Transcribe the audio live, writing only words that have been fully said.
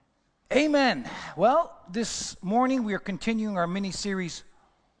Amen. Well, this morning we are continuing our mini-series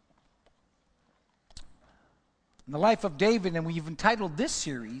on the life of David, and we've entitled this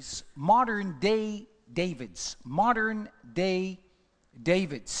series, Modern Day Davids. Modern Day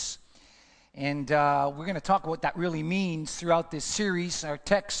Davids. And we're going to talk about what that really means throughout this series. Our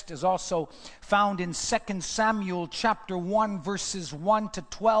text is also found in 2 Samuel chapter 1, verses 1 to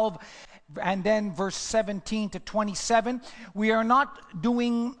 12, and then verse 17 to 27. We are not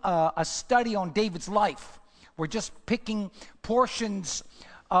doing a study on David's life. We're just picking portions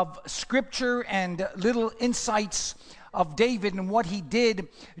of scripture and little insights of David and what he did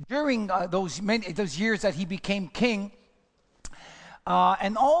during those years that he became king.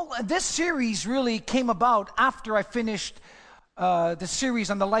 And all this series really came about after I finished the series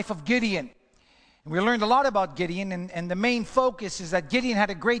on the life of Gideon. And we learned a lot about Gideon, and the main focus is that Gideon had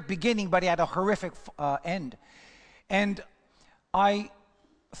a great beginning, but he had a horrific end. And I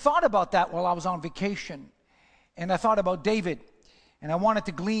thought about that while I was on vacation, and I thought about David, and I wanted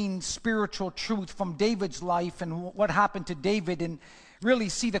to glean spiritual truth from David's life and what happened to David, and really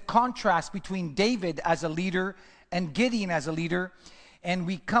see the contrast between David as a leader and Gideon as a leader. And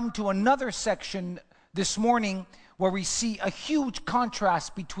we come to another section this morning where we see a huge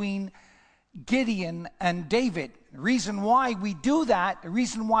contrast between Gideon and David. The reason why we do that, the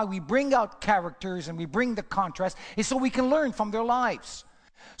reason why we bring out characters and we bring the contrast, is so we can learn from their lives.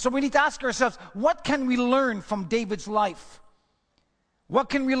 So we need to ask ourselves, what can we learn from David's life? What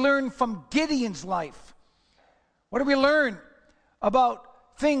can we learn from Gideon's life? What do we learn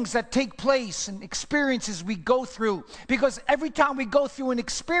about things that take place and experiences we go through? Because every time we go through an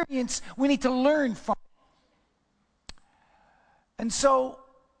experience, we need to learn from it. And so,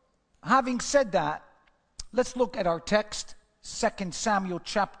 having said that, let's look at our text, 2 Samuel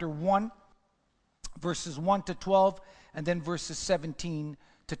chapter 1, verses 1 to 12, and then verses 17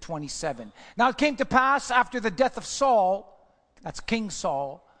 to 27. Now it came to pass after the death of Saul, that's King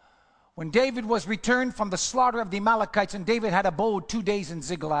Saul, when David was returned from the slaughter of the Amalekites, and David had abode 2 days in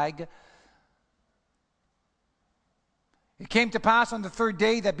Ziklag. It came to pass on the third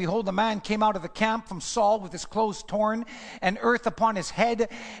day that, behold, a man came out of the camp from Saul with his clothes torn and earth upon his head.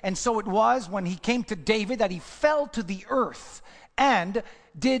 And so it was, when he came to David, that he fell to the earth and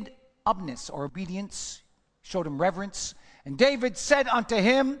did obedience, showed him reverence. And David said unto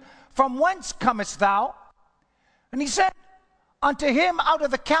him, From whence comest thou? And he said unto him, Out of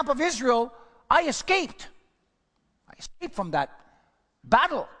the camp of Israel I escaped. I escaped from that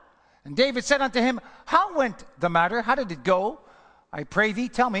battle. And David said unto him, How went the matter? How did it go? I pray thee,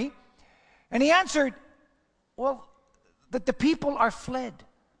 tell me. And he answered, Well, that the people are fled.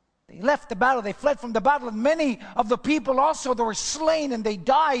 They left the battle, they fled from the battle, and many of the people also that were slain, and they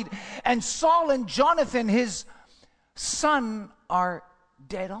died. And Saul and Jonathan, his son, are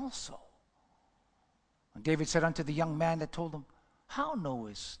dead also. And David said unto the young man that told him, How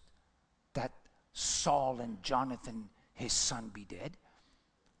knowest that Saul and Jonathan, his son, be dead?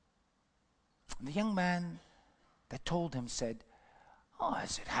 And the young man that told him said,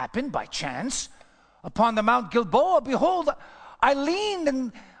 As it happened by chance, upon the Mount Gilboa, behold, I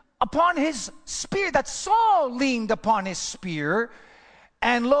leaned upon his spear, that Saul leaned upon his spear,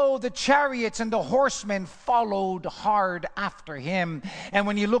 and lo, the chariots and the horsemen followed hard after him. And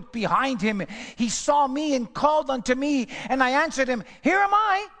when he looked behind him, he saw me and called unto me, and I answered him, Here am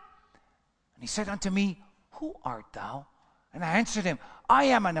I. And he said unto me, Who art thou? And I answered him, I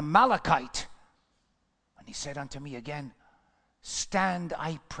am an Amalekite. And he said unto me again, Stand,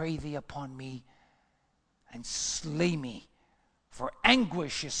 I pray thee, upon me, and slay me, for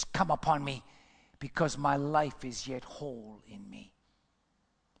anguish is come upon me, because my life is yet whole in me.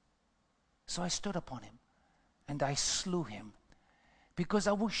 So I stood upon him, and I slew him, because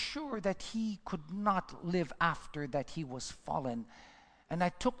I was sure that he could not live after that he was fallen. And I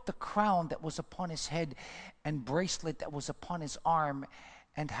took the crown that was upon his head, and bracelet that was upon his arm,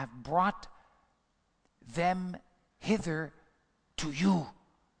 and have brought them hither to you,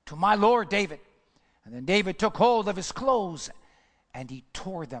 to my Lord David. And then David took hold of his clothes, and he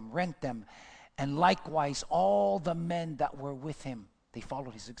tore them, rent them, and likewise all the men that were with him. They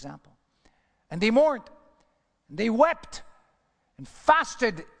followed his example. And they mourned, and they wept, and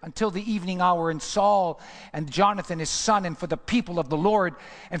fasted until the evening hour. And Saul and Jonathan his son, and for the people of the Lord,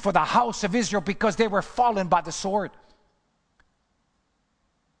 and for the house of Israel, because they were fallen by the sword.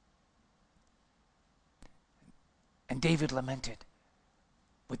 And David lamented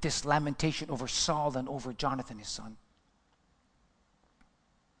with this lamentation over Saul and over Jonathan his son.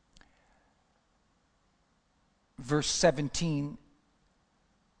 Verse 17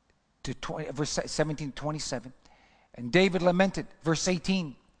 to 27. And David lamented, verse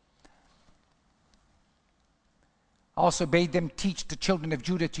 18, Also bade them teach the children of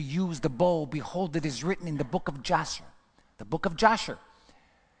Judah to use the bow. Behold, it is written in the book of Jasher. The book of Jasher.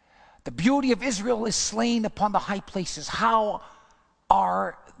 The beauty of Israel is slain upon the high places. How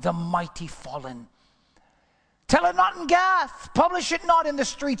are the mighty fallen? Tell it not in Gath, publish it not in the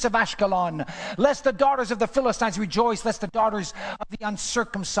streets of Ashkelon, lest the daughters of the Philistines rejoice, lest the daughters of the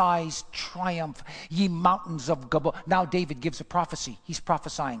uncircumcised triumph, ye mountains of Gilboa. Now David gives a prophecy. He's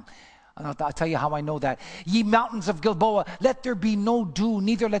prophesying. And I'll tell you how I know that. Ye mountains of Gilboa, let there be no dew,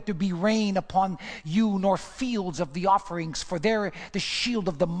 neither let there be rain upon you, nor fields of the offerings. For there the shield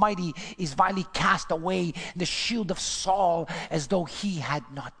of the mighty is vilely cast away, and the shield of Saul, as though he had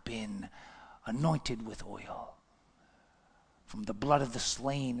not been anointed with oil. From the blood of the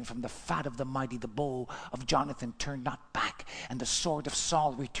slain, and from the fat of the mighty, the bow of Jonathan turned not back, and the sword of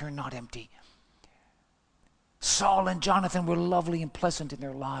Saul returned not empty. Saul and Jonathan were lovely and pleasant in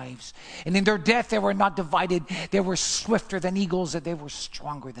their lives, and in their death they were not divided. They were swifter than eagles, and they were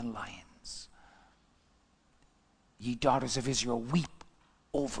stronger than lions. Ye daughters of Israel, weep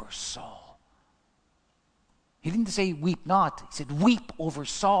over Saul. He didn't say weep not. He said weep over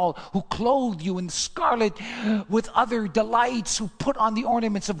Saul, who clothed you in scarlet with other delights, who put on the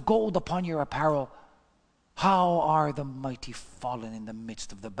ornaments of gold upon your apparel. How are the mighty fallen in the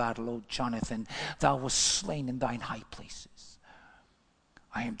midst of the battle, O Jonathan? Thou wast slain in thine high places.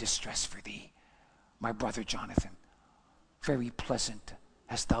 I am distressed for thee, my brother Jonathan. Very pleasant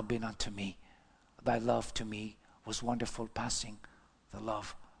hast thou been unto me. Thy love to me was wonderful, passing the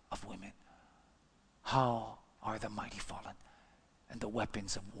love of women. How are the mighty fallen, and the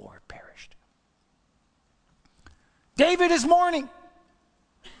weapons of war perished. David is mourning.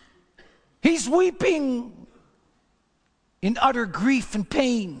 He's weeping in utter grief and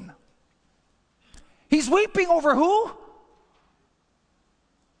pain. He's weeping over who?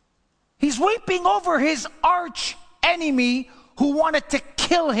 He's weeping over his arch enemy who wanted to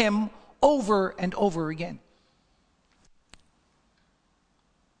kill him over and over again.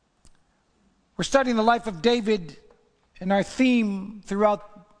 We're studying the life of David, and our theme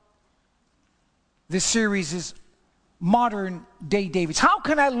throughout this series is modern day Davids. How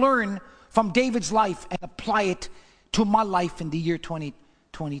can I learn from David's life and apply it to my life in the year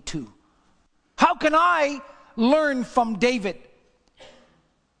 2022? How can I learn from David,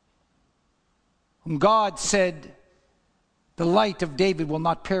 whom God said, the light of David will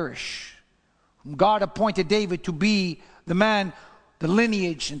not perish, whom God appointed David to be the man, the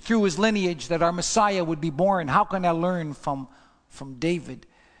lineage, and through his lineage that our Messiah would be born? How can I learn from David?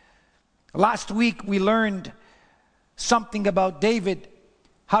 Last week we learned something about David,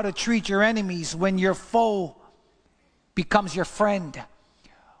 how to treat your enemies when your foe becomes your friend.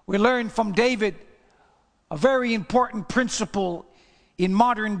 We learned from David a very important principle in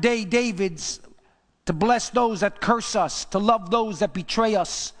modern day Davids: to bless those that curse us, to love those that betray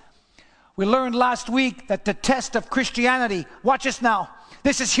us. We learned last week that the test of Christianity, watch this now,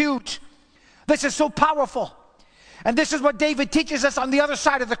 this is huge, this is so powerful, and this is what David teaches us on the other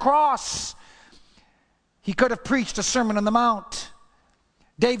side of the cross. He could have preached a Sermon on the Mount.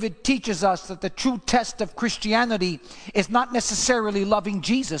 David teaches us that the true test of Christianity is not necessarily loving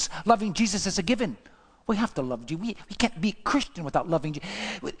Jesus. Loving Jesus is a given. We have to love Jesus. We can't be a Christian without loving Jesus.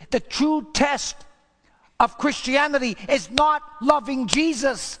 The true test of Christianity is not loving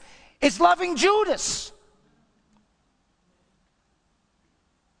Jesus. It's loving Judas.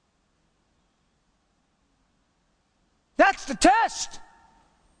 That's the test.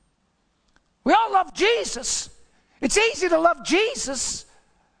 We all love Jesus. It's easy to love Jesus,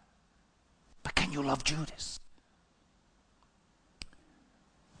 but can you love Judas?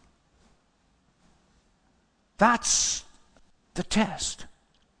 That's the test.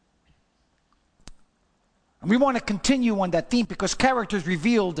 And we want to continue on that theme because character is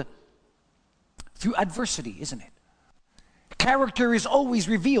revealed through adversity, isn't it? Character is always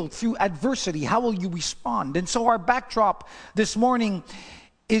revealed through adversity. How will you respond? And so our backdrop this morning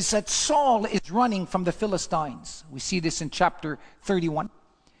is that Saul is running from the Philistines. We see this in chapter 31.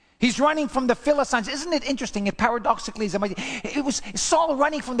 He's running from the Philistines. Isn't it interesting? It paradoxically is. It was Saul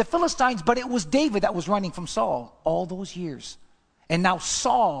running from the Philistines, but it was David that was running from Saul all those years. And now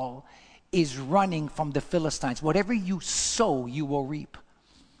Saul is running from the Philistines. Whatever you sow, you will reap.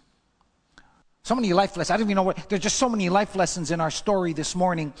 So many life lessons. I don't even know what. There's just so many life lessons in our story this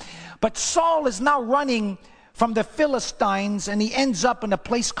morning. But Saul is now running from the Philistines, and he ends up in a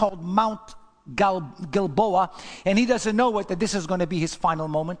place called Mount Gilboa, and he doesn't know it, that this is going to be his final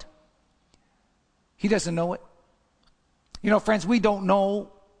moment. He doesn't know it. You know, friends, we don't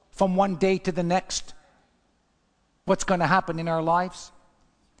know from one day to the next what's going to happen in our lives.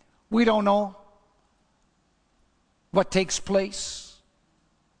 We don't know. what takes place,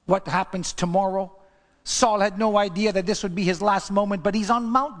 what happens tomorrow. Saul had no idea that this would be his last moment, but he's on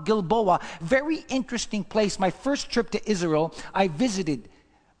Mount Gilboa. Very interesting place. My first trip to Israel, I visited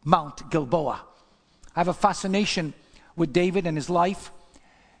Mount Gilboa. I have a fascination with David and his life.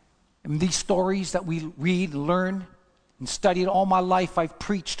 And these stories that we read, learn, and studied all my life, I've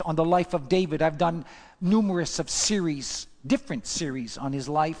preached on the life of David. I've done numerous of series, different series on his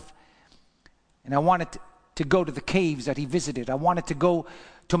life. And I wanted to go to the caves that he visited. I wanted to go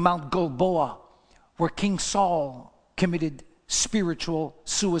to Mount Gilboa, where King Saul committed spiritual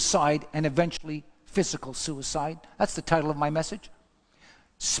suicide and eventually physical suicide. That's the title of my message.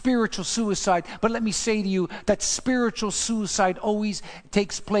 Spiritual suicide. But let me say to you that spiritual suicide always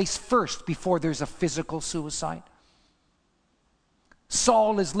takes place first before there's a physical suicide.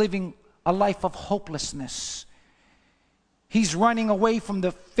 Saul is living a life of hopelessness. He's running away from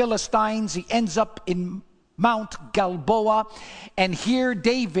the Philistines. He ends up in Mount Gilboa. And here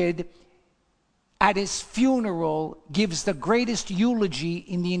David, at his funeral, gives the greatest eulogy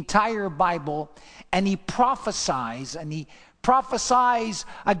in the entire Bible, and he prophesies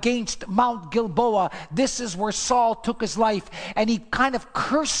against Mount Gilboa. This is where Saul took his life, and he kind of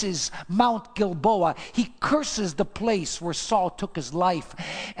curses Mount Gilboa. He curses the place where Saul took his life.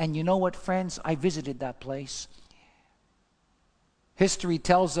 And you know what, friends? I visited that place. History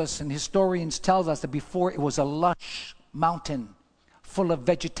tells us, and historians tell us, that before it was a lush mountain full of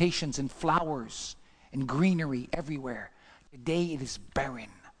vegetations and flowers and greenery everywhere. Today it is barren.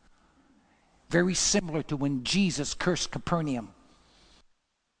 Very similar to when Jesus cursed Capernaum.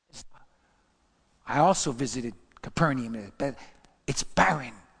 I also visited Capernaum, but it's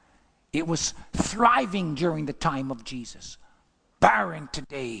barren. It was thriving during the time of Jesus. Barren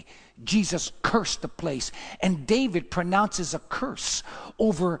today. Jesus cursed the place. And David pronounces a curse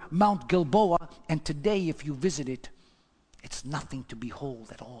over Mount Gilboa. And today, if you visit it, it's nothing to behold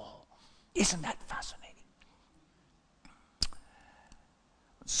at all. Isn't that fascinating?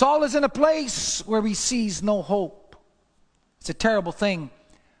 Saul is in a place where he sees no hope. It's a terrible thing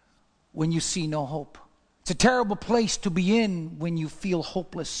when you see no hope. It's a terrible place to be in when you feel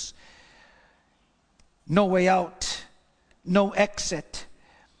hopeless. No way out, no exit.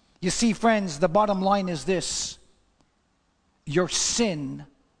 You see, friends, the bottom line is this: your sin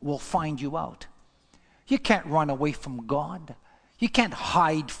will find you out. You can't run away from God. You can't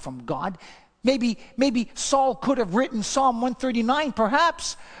hide from God. Maybe Saul could have written Psalm 139,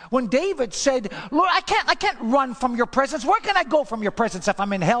 perhaps, when David said, Lord, I can't run from your presence. Where can I go from your presence? If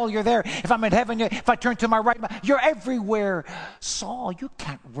I'm in hell, you're there. If I'm in heaven, if I turn to my right, you're everywhere. Saul, you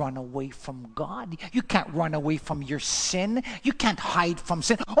can't run away from God. You can't run away from your sin. You can't hide from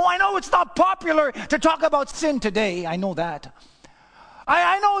sin. Oh, I know it's not popular to talk about sin today. I know that.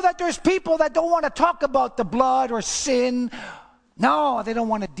 I know that there's people that don't want to talk about the blood or sin. No, they don't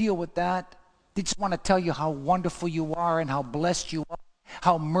want to deal with that. They just want to tell you how wonderful you are and how blessed you are,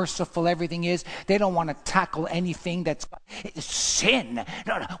 how merciful everything is. They don't want to tackle anything that's sin.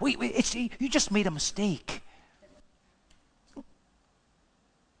 No, you just made a mistake.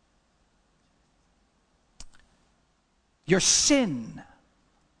 Your sin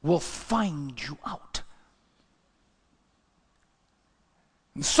will find you out.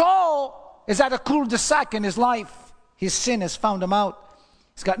 And Saul is at a cul-de-sac in his life. His sin has found him out.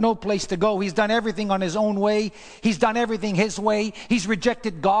 He's got no place to go. He's done everything on his own way. He's done everything his way. He's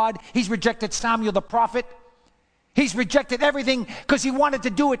rejected God. He's rejected Samuel the prophet. He's rejected everything because he wanted to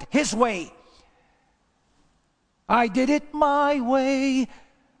do it his way. I did it my way.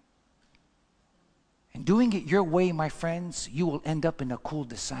 And doing it your way, my friends, you will end up in a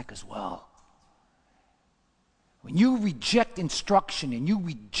cul-de-sac as well. When you reject instruction and you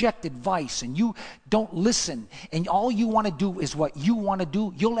reject advice and you don't listen and all you want to do is what you want to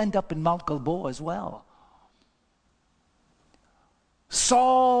do, you'll end up in Mount Gilboa as well.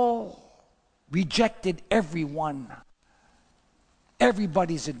 Saul rejected everybody's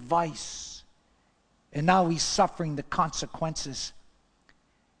advice, and now he's suffering the consequences.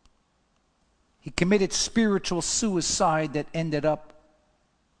 He committed spiritual suicide that ended up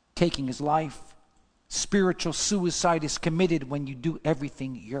taking his life. Spiritual suicide is committed when you do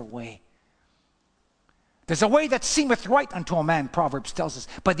everything your way. There's a way that seemeth right unto a man, Proverbs tells us,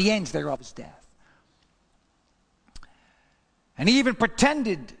 but the ends thereof is death. And he even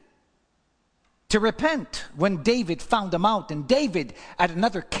pretended to repent when David found him out. And David, at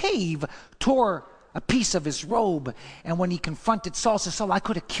another cave, tore a piece of his robe. And when he confronted Saul, said, Saul, I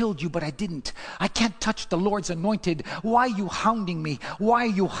could have killed you, but I didn't. I can't touch the Lord's anointed. Why are you hounding me? Why are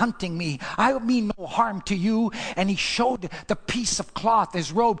you hunting me? I mean no harm to you. And he showed the piece of cloth,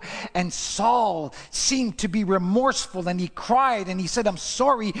 his robe. And Saul seemed to be remorseful, and he cried and he said, I'm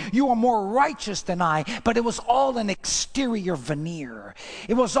sorry, you are more righteous than I. But it was all an exterior veneer.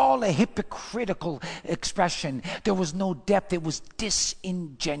 It was all a hypocritical expression. There was no depth. It was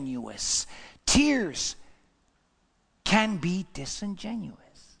disingenuous. Tears can be disingenuous.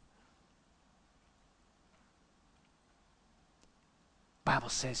 Bible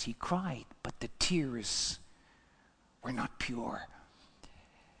says he cried, but the tears were not pure.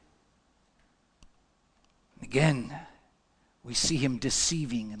 Again, we see him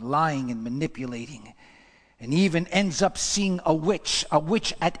deceiving and lying and manipulating, and even ends up seeing a witch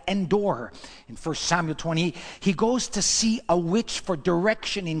at Endor. In 1 Samuel 20, he goes to see a witch for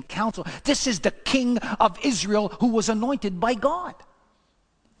direction in counsel. This is the king of Israel who was anointed by God.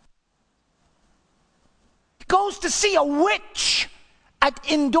 He goes to see a witch at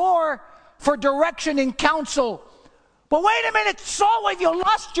Endor for direction in counsel. But wait a minute, Saul, have you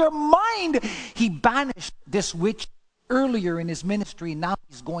lost your mind? He banished this witch earlier in his ministry. Now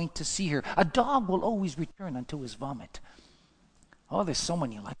he's going to see her. A dog will always return unto his vomit. Oh, there's so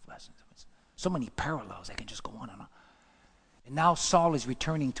many life lessons. So many parallels. I can just go on and on. And now Saul is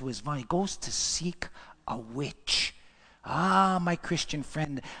returning to his vomit. He goes to seek a witch. Ah, my Christian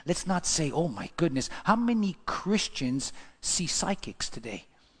friend, let's not say, oh my goodness, how many Christians see psychics today?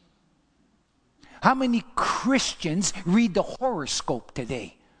 How many Christians read the horoscope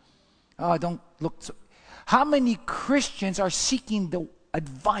today? Oh, don't look so. How many Christians are seeking the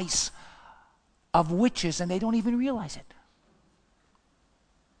advice of witches and they don't even realize it?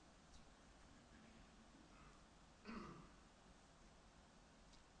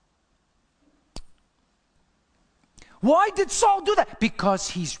 Why did Saul do that? Because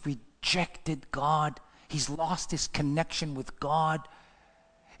he's rejected God. He's lost his connection with God.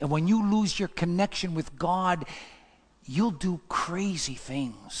 And when you lose your connection with God, you'll do crazy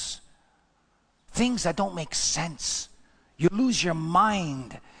things. Things that don't make sense. You lose your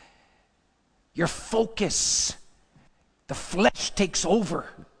mind, your focus. The flesh takes over.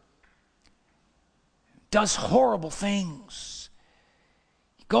 Does horrible things.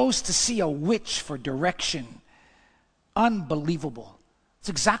 He goes to see a witch for direction. Unbelievable. It's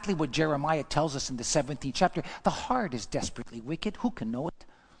exactly what Jeremiah tells us in the 17th chapter. The heart is desperately wicked. Who can know it?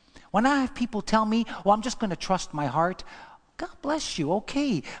 When I have people tell me, well, I'm just going to trust my heart. God bless you,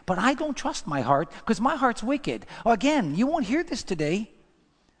 okay. But I don't trust my heart because my heart's wicked. Again, you won't hear this today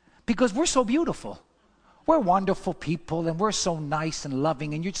because we're so beautiful. We're wonderful people and we're so nice and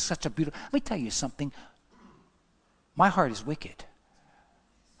loving and you're just such a beautiful. Let me tell you something. My heart is wicked.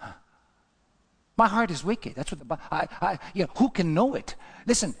 My heart is wicked. That's what the Bible, who can know it?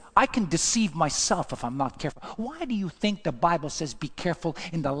 Listen, I can deceive myself if I'm not careful. Why do you think the Bible says, be careful,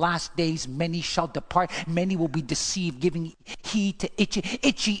 in the last days many shall depart, many will be deceived, giving heed to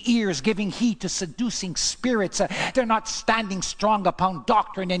itchy ears, giving heed to seducing spirits. They're not standing strong upon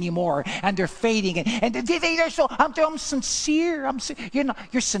doctrine anymore, and they're fading. And they're so, I'm sincere.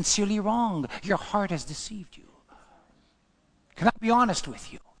 You're sincerely wrong. Your heart has deceived you. Can I be honest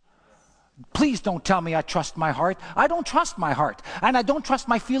with you? Please don't tell me I trust my heart. I don't trust my heart. And I don't trust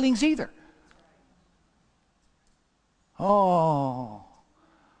my feelings either. Oh,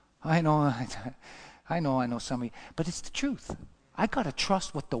 I know some of you. But it's the truth. I got to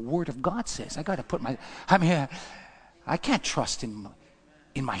trust what the Word of God says. I got to put I can't trust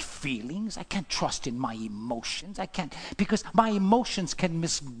in my feelings. I can't trust in my emotions. I can't, because my emotions can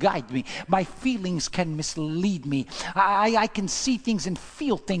misguide me. My feelings can mislead me. I can see things and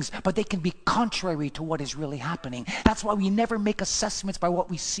feel things, but they can be contrary to what is really happening. That's why we never make assessments by what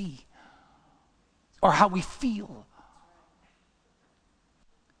we see or how we feel.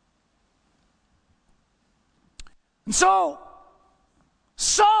 And so,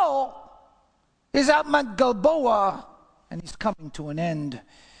 Saul is at Mount Gilboa, and he's coming to an end.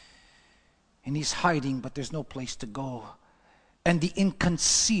 And he's hiding, but there's no place to go. And the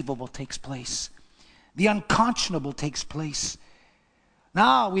inconceivable takes place. The unconscionable takes place.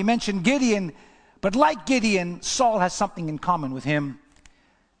 Now, we mentioned Gideon, but like Gideon, Saul has something in common with him.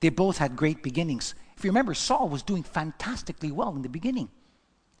 They both had great beginnings. If you remember, Saul was doing fantastically well in the beginning,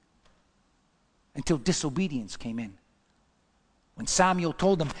 until disobedience came in. When Samuel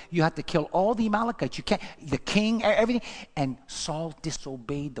told him, you have to kill all the Amalekites, you can't, the king, everything. And Saul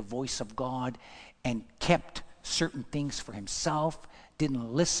disobeyed the voice of God and kept certain things for himself,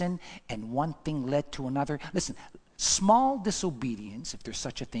 didn't listen, and one thing led to another. Listen, small disobedience, if there's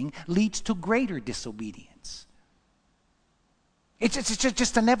such a thing, leads to greater disobedience. It's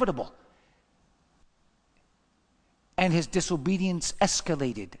just inevitable. And his disobedience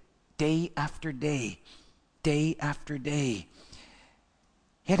escalated day after day, day after day.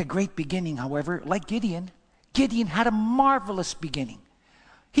 He had a great beginning, however, like Gideon. Gideon had a marvelous beginning.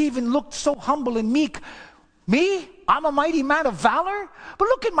 He even looked so humble and meek. Me? I'm a mighty man of valor? But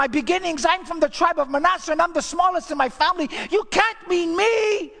look at my beginnings. I'm from the tribe of Manasseh, and I'm the smallest in my family. You can't mean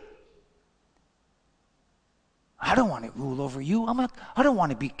me. I don't want to rule over you. I don't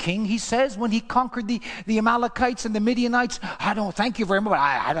want to be king, he says, when he conquered the Amalekites and the Midianites. I don't, thank you very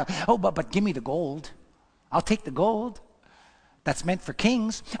much. But give me the gold. I'll take the gold. That's meant for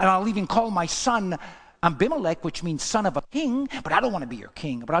kings. And I'll even call my son Abimelech, which means son of a king. But I don't want to be your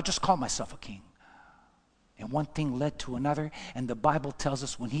king. But I'll just call myself a king. And one thing led to another, and the Bible tells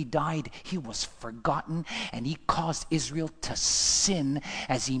us when he died, he was forgotten, and he caused Israel to sin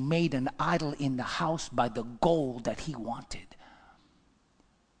as he made an idol in the house by the gold that he wanted.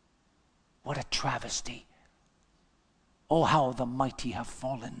 What a travesty. Oh, how the mighty have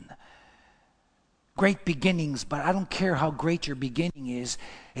fallen. Great beginnings, but I don't care how great your beginning is,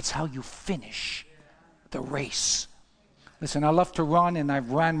 it's how you finish the race. Listen, I love to run, and I've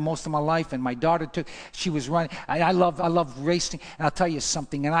ran most of my life, and my daughter she was running. I love racing, and I'll tell you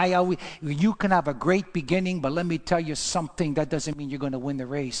something, you can have a great beginning, but let me tell you something, that doesn't mean you're going to win the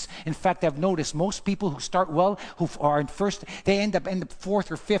race. In fact, I've noticed most people who start well, who are in first, they end up in the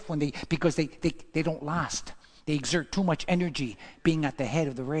fourth or fifth because they don't last. They exert too much energy being at the head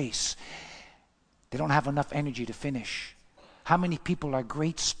of the race. They don't have enough energy to finish. How many people are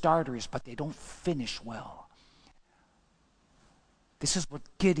great starters, but they don't finish well? This is what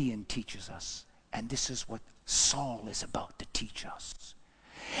Gideon teaches us, and this is what Saul is about to teach us.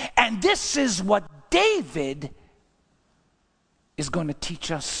 And this is what David is going to teach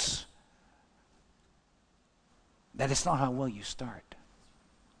us, that it's not how well you start.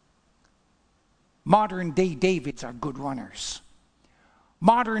 Modern day Davids are good runners.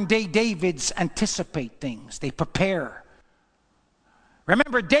 Modern day Davids anticipate things. They prepare.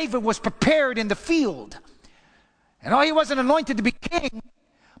 Remember, David was prepared in the field. And he wasn't anointed to be king,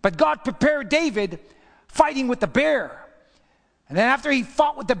 but God prepared David fighting with the bear. And then after he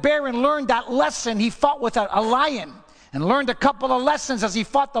fought with the bear and learned that lesson, he fought with a lion and learned a couple of lessons as he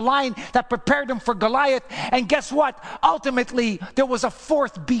fought the lion that prepared him for Goliath. And guess what? Ultimately, there was a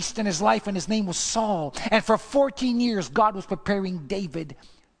fourth beast in his life, and his name was Saul. And for 14 years, God was preparing David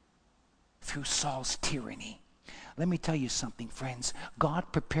through Saul's tyranny. Let me tell you something, friends.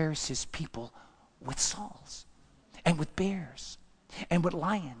 God prepares his people with Sauls, and with bears, and with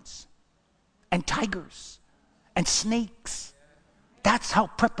lions, and tigers, and snakes. That's how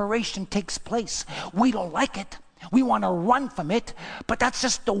preparation takes place. We don't like it. We want to run from it, but that's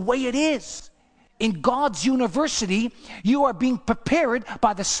just the way it is. In God's university, you are being prepared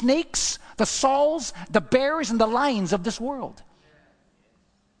by the snakes, the Sauls, the bears, and the lions of this world.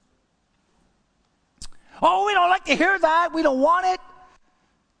 Oh, we don't like to hear that. We don't want it.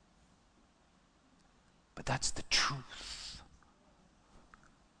 But that's the truth.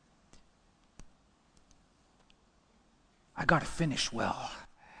 I got to finish well.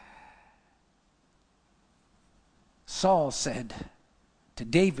 Saul said to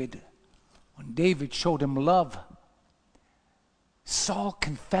David, when David showed him love, Saul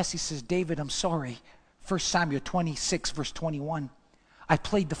confessed, he says, David, I'm sorry. 1 Samuel 26, verse 21. I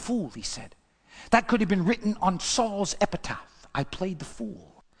played the fool, he said. That could have been written on Saul's epitaph. I played the fool.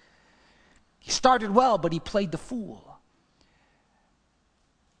 He started well, but he played the fool.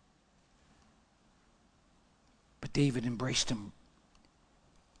 But David embraced him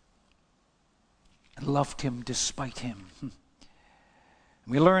and loved him despite him.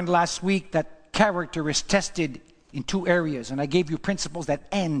 We learned last week that character is tested in two areas, and I gave you principles that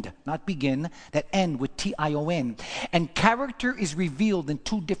end, not begin, that end with T-I-O-N. And character is revealed in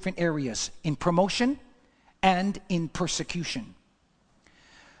two different areas, in promotion and in persecution.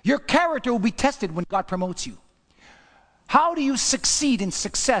 Your character will be tested when God promotes you. How do you succeed in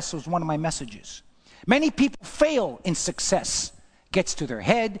success was one of my messages. Many people fail in success. Gets to their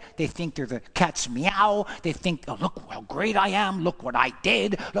head. They think they're the cat's meow. They think, oh, look how great I am. Look what I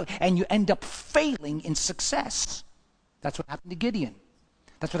did. Look, and you end up failing in success. That's what happened to Gideon.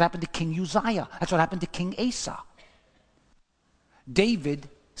 That's what happened to King Uzziah. That's what happened to King Asa. David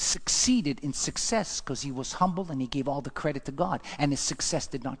succeeded in success because he was humble and he gave all the credit to God, and his success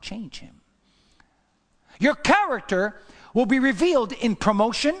did not change him. Your character will be revealed in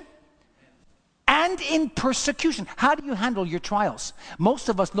promotion and in persecution. How do you handle your trials? Most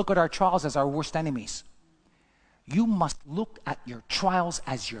of us look at our trials as our worst enemies. you must look at your trials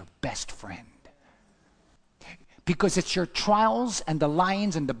as your best friend. Because it's your trials and the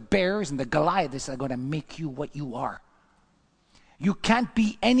lions and the bears and the Goliaths that are going to make you what you are. You can't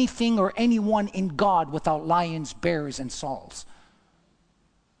be anything or anyone in God without lions, bears, and Sauls.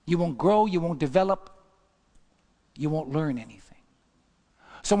 You won't grow, you won't develop, you won't learn anything.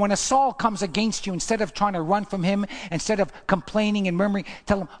 So when a Saul comes against you, instead of trying to run from him, instead of complaining and murmuring,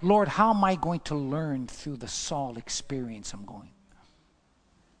 tell him, Lord, how am I going to learn through the Saul experience I'm going?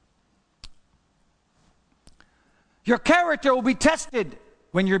 Your character will be tested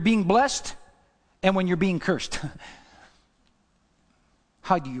when you're being blessed and when you're being cursed.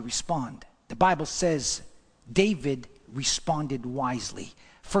 How do you respond? The Bible says David responded wisely.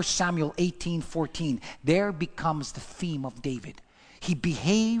 1 Samuel 18:14. There becomes the theme of David. He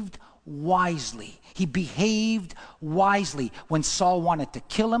behaved wisely. He behaved wisely when Saul wanted to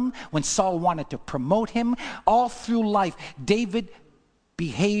kill him, when Saul wanted to promote him. All through life, David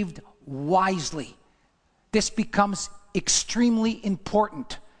behaved wisely. This becomes extremely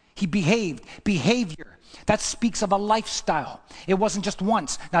important. He behaved. Behavior. That speaks of a lifestyle. It wasn't just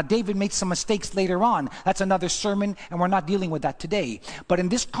once. Now, David made some mistakes later on. That's another sermon, and we're not dealing with that today. But in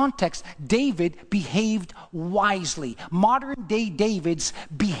this context, David behaved wisely. Modern day Davids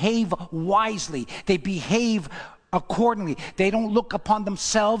behave wisely. They behave accordingly. They don't look upon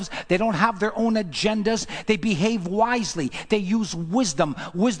themselves. They don't have their own agendas. They behave wisely. They use wisdom.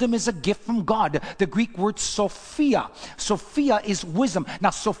 Wisdom is a gift from God. The Greek word Sophia. Sophia is wisdom. Now,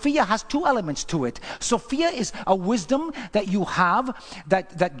 Sophia has two elements to it. Sophia is a wisdom that you have,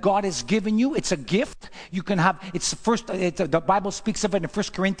 that God has given you. It's a gift. You can have, the Bible speaks of it in 1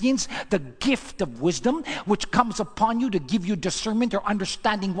 Corinthians, the gift of wisdom, which comes upon you to give you discernment or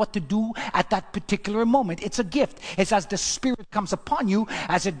understanding what to do at that particular moment. It's a gift. It's as the Spirit comes upon you,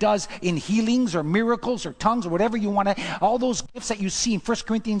 as it does in healings or miracles or tongues or whatever you want to. All those gifts that you see in 1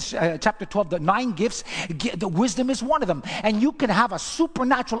 Corinthians chapter 12, the 9 gifts, the wisdom is one of them. And you can have a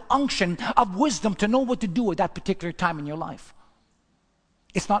supernatural unction of wisdom to know what to do at that particular time in your life.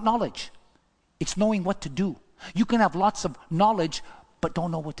 It's not knowledge. It's knowing what to do. You can have lots of knowledge, but don't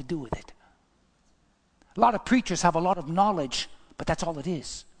know what to do with it. A lot of preachers have a lot of knowledge, but that's all it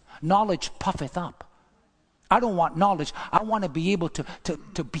is. Knowledge puffeth up. I don't want knowledge. I want to be able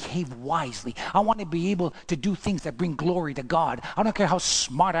to behave wisely. I want to be able to do things that bring glory to God. I don't care how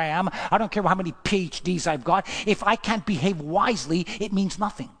smart I am. I don't care how many PhDs I've got. If I can't behave wisely, it means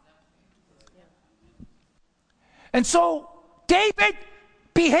nothing. And so David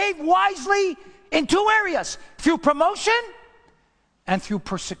behaved wisely in two areas: through promotion and through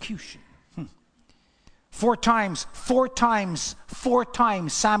persecution. 4 times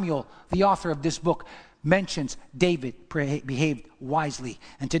Samuel, the author of this book, mentions David behaved wisely.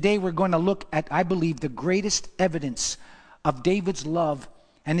 And today we're going to look at, I believe, the greatest evidence of David's love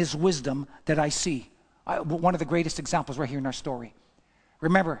and his wisdom that I see. One of the greatest examples right here in our story.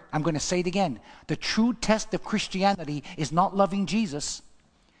 Remember, I'm going to say it again. The true test of Christianity is not loving Jesus,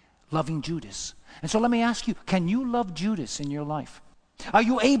 loving Judas. And so let me ask you, can you love Judas in your life? Are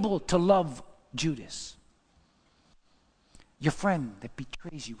you able to love Judas? Your friend that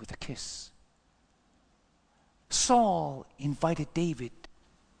betrays you with a kiss. Saul invited David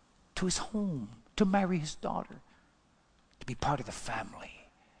to his home to marry his daughter, to be part of the family.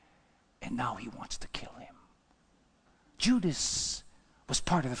 And now he wants to kill him. Judas was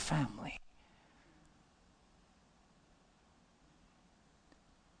part of the family.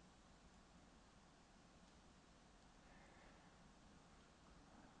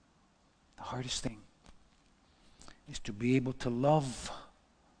 The hardest thing is to be able to love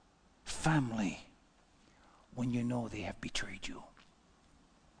family when you know they have betrayed you.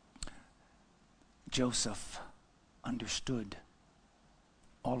 Joseph understood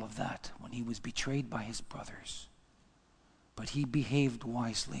all of that when he was betrayed by his brothers. But he behaved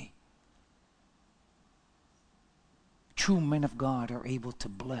wisely. True men of God are able to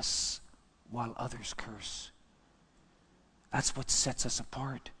bless while others curse. That's what sets us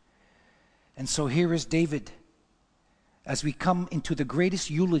apart. And so here is David, as we come into the greatest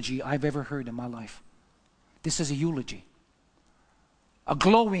eulogy I've ever heard in my life. This is a eulogy, a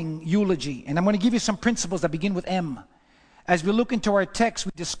glowing eulogy. And I'm going to give you some principles that begin with M. As we look into our text,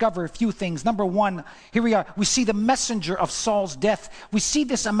 we discover a few things. Number one, here we are. We see the messenger of Saul's death. We see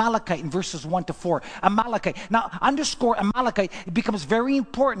this Amalekite in verses 1-4. Amalekite. Now, underscore Amalekite. It becomes very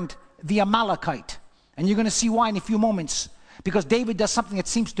important, the Amalekite. And you're going to see why in a few moments. Because David does something that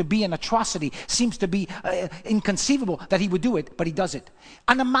seems to be an atrocity, seems to be inconceivable that he would do it, but he does it.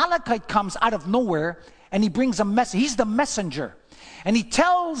 An Amalekite comes out of nowhere, and he brings a message. He's the messenger. And he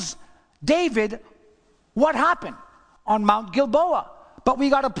tells David what happened on Mount Gilboa. But we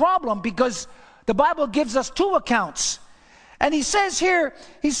got a problem because the Bible gives us two accounts. And he says here,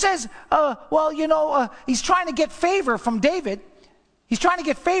 he's trying to get favor from David. He's trying to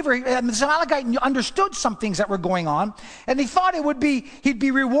get favor. And the Amalekite understood some things that were going on. And he thought he'd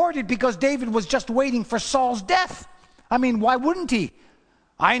be rewarded because David was just waiting for Saul's death. I mean, why wouldn't he?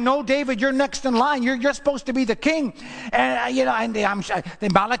 I know, David, you're next in line. You're supposed to be the king. And, the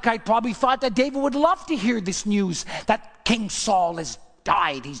Amalekite probably thought that David would love to hear this news that King Saul has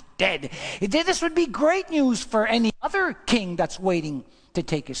died. He's dead. This would be great news for any other king that's waiting to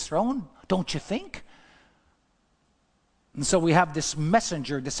take his throne, don't you think? And so we have this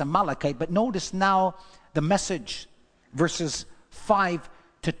messenger, this Amalekite. But notice now the message, verses 5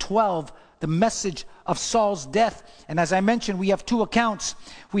 to 12, the message of Saul's death. And as I mentioned, we have two accounts.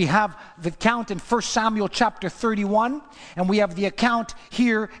 We have the account in 1 Samuel chapter 31, and we have the account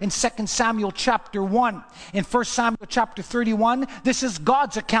here in 2 Samuel chapter 1. In 1 Samuel chapter 31, this is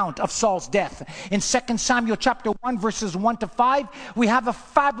God's account of Saul's death. In 2 Samuel chapter 1, verses 1 to 5, we have a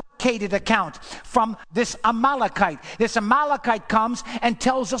fabricated account from this Amalekite. This Amalekite comes and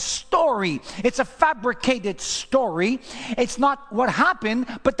tells a story. It's a fabricated story. It's not what happened,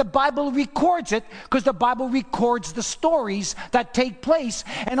 but the Bible records it, because the Bible records the stories that take place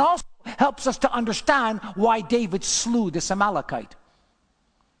and also helps us to understand why David slew this Amalekite.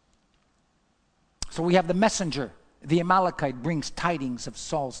 So we have the messenger. The Amalekite brings tidings of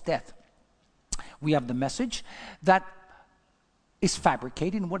Saul's death. We have the message that is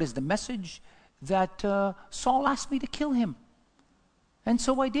fabricated. And what is the message? That Saul asked me to kill him. And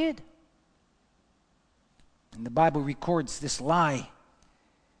so I did. And the Bible records this lie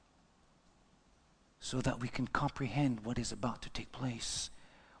so that we can comprehend what is about to take place.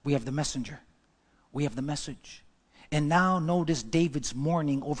 We have the messenger. We have the message. And now notice David's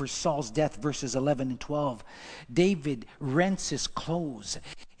mourning over Saul's death, verses 11 and 12. David rents his clothes.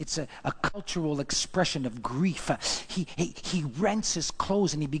 It's a cultural expression of grief. He rents his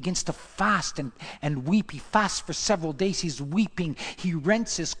clothes and he begins to fast and weep. He fasts for several days. He's weeping. He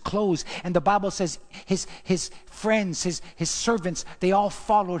rents his clothes. And the Bible says his friends, his servants, they all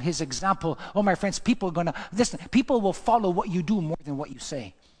followed his example. Oh, my friends, people will follow what you do more than what you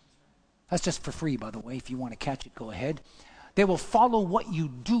say. That's just for free, by the way. If you want to catch it, go ahead. They will follow what you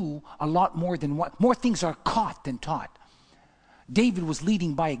do a lot more things are caught than taught. David was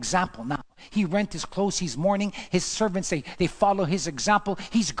leading by example now. He rent his clothes, he's mourning. His servants, they follow his example.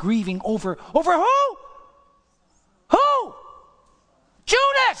 He's grieving over who? Who?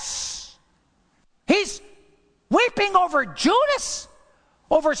 Judas! He's weeping over Judas?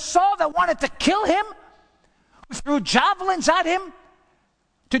 Over Saul that wanted to kill him? Who threw javelins at him?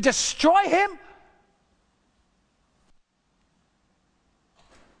 To destroy him?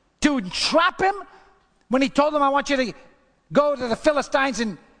 To entrap him? When he told him, I want you to go to the Philistines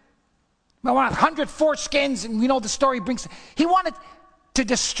and I want 100 foreskins, and we know the story brings. He wanted to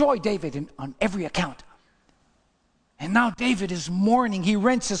destroy David on every account. And now David is mourning. He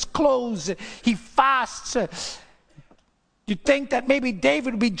rents his clothes. He fasts. You'd think that maybe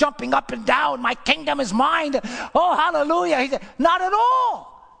David would be jumping up and down. My kingdom is mine. Oh, hallelujah. He said, not at all.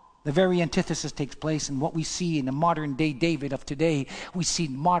 The very antithesis takes place, and what we see in the modern day David of today, we see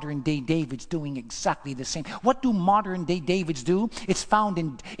modern day Davids doing exactly the same. What do modern day Davids do? It's found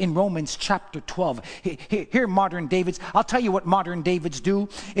in Romans chapter 12. Here modern Davids, I'll tell you what modern Davids do.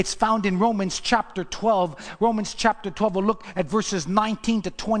 It's found in Romans chapter 12. Romans chapter 12, we'll look at verses 19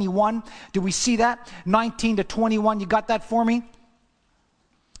 to 21. Do we see that? 19 to 21, you got that for me?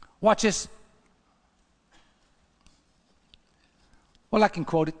 Watch this. Well, I can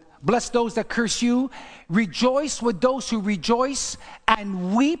quote it. Bless those that curse you. Rejoice with those who rejoice,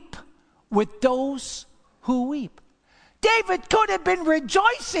 and weep with those who weep. David could have been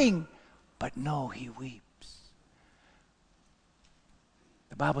rejoicing, but no, he weeps.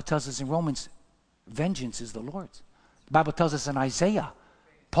 The Bible tells us in Romans, vengeance is the Lord's. The Bible tells us in Isaiah,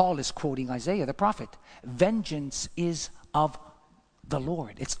 Paul is quoting Isaiah the prophet, vengeance is of the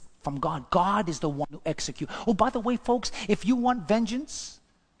Lord. It's from God. God is the one who executes. Oh, by the way, folks, if you want vengeance,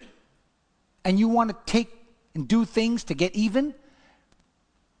 and you want to take and do things to get even,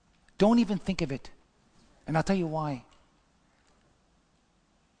 don't even think of it. And I'll tell you why.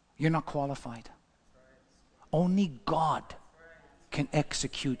 You're not qualified. Only God can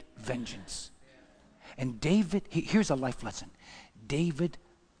execute vengeance. And David, here's a life lesson. David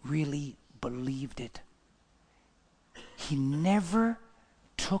really believed it. He never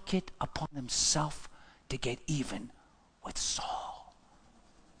took it upon himself to get even with Saul.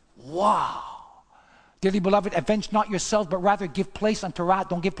 Wow. Dearly beloved, avenge not yourselves, but rather give place unto wrath.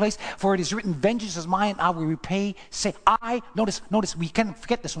 Don't give place, for it is written, vengeance is mine, I will repay. Say, notice, we can't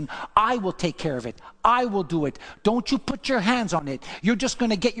forget this one. I will take care of it. I will do it. Don't you put your hands on it. You're just going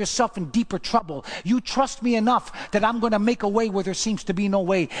to get yourself in deeper trouble. You trust me enough that I'm going to make a way where there seems to be no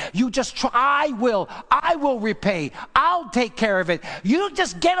way. You just try. I will repay. I'll take care of it. You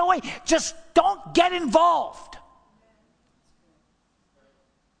just get away. Just don't get involved.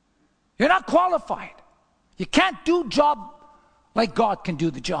 You're not qualified. You can't do job like God can do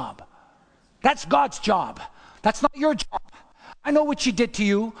the job. That's God's job. That's not your job. I know what she did to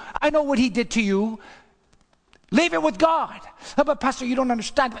you. I know what he did to you. Leave it with God. Oh, but Pastor, you don't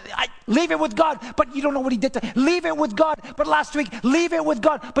understand. Leave it with God, but you don't know what he did to. Leave it with God. But last week, leave it with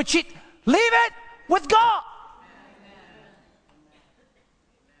God. But leave it with God.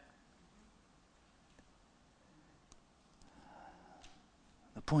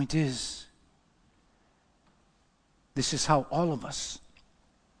 The point is, this is how all of us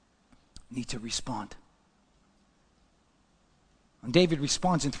need to respond. And David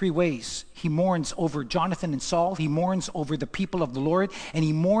responds in 3 ways. He mourns over Jonathan and Saul. He mourns over the people of the Lord. And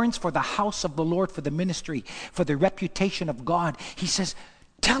he mourns for the house of the Lord, for the ministry, for the reputation of God. He says,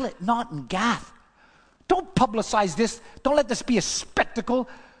 tell it not in Gath. Don't publicize this. Don't let this be a spectacle.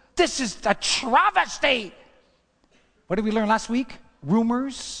 This is a travesty. What did we learn last week?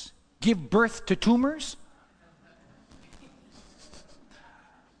 Rumors give birth to tumors.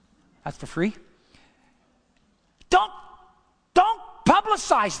 That's for free. Don't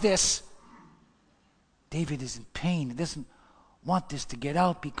publicize this. David is in pain. He doesn't want this to get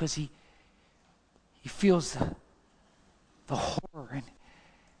out because he feels the horror. And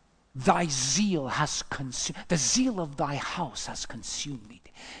thy zeal has consumed, the zeal of thy house has consumed me.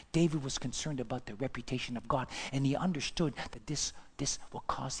 David was concerned about the reputation of God, and he understood that this will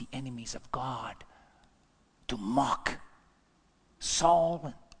cause the enemies of God to mock Saul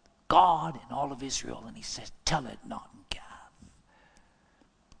and God and all of Israel. And he says, tell it not in Gath.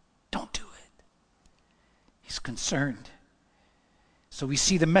 Don't do it. He's concerned. So we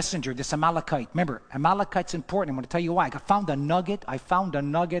see the messenger, this Amalekite. Remember, Amalekite's important. I'm going to tell you why. I found a nugget.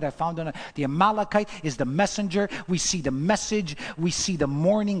 The Amalekite is the messenger. We see the message. We see the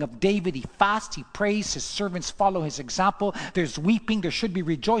mourning of David. He fasts. He prays. His servants follow his example. There's weeping. There should be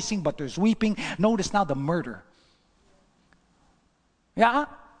rejoicing, but there's weeping. Notice now the murder. Yeah?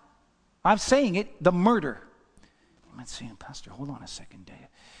 I'm saying it, the murder. You might say, Pastor, hold on a second.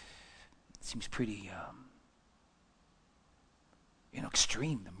 It seems pretty,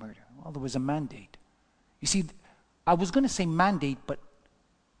 extreme, the murder. Well, there was a mandate. You see, I was going to say mandate, but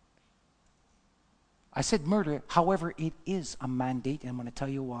I said murder. However, it is a mandate, and I'm going to tell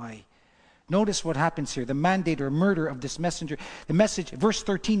you why. Notice what happens here. The mandate or murder of this messenger. The message, verse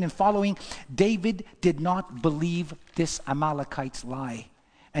 13 and following, David did not believe this Amalekite's lie.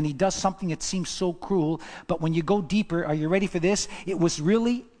 And he does something that seems so cruel, but when you go deeper, are you ready for this? It was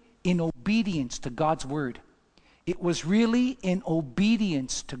really in obedience to God's word. It was really in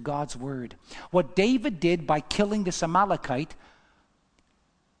obedience to God's word. What David did by killing this Amalekite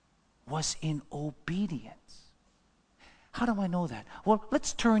was in obedience. How do I know that? Well,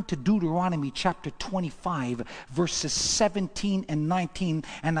 let's turn to Deuteronomy chapter 25, verses 17 and 19,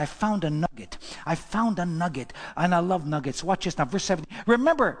 and I found a nugget. And I love nuggets. Watch this now, verse 17.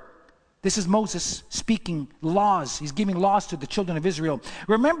 Remember, this is Moses speaking laws. He's giving laws to the children of Israel.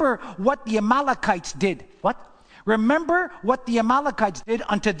 Remember what the Amalekites did. What? Remember what the Amalekites did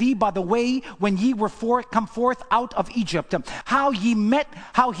unto thee by the way when ye were come forth out of Egypt. How he met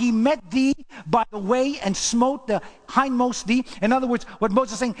thee by the way and smote the hindmost thee. In other words, what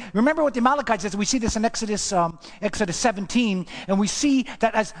Moses is saying, remember what the Amalekites did. We see this in Exodus 17, and we see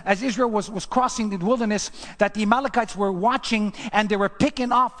that as Israel was crossing the wilderness, that the Amalekites were watching and they were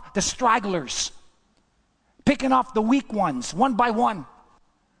picking off the stragglers, picking off the weak ones one by one.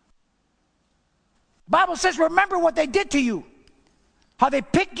 Bible says, remember what they did to you. How they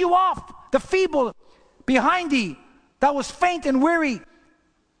picked you off, the feeble behind thee, that was faint and weary.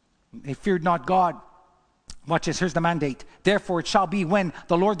 They feared not God. Watch this, here's the mandate. Therefore it shall be when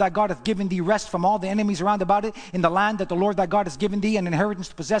the Lord thy God hath given thee rest from all the enemies around about it, in the land that the Lord thy God has given thee an inheritance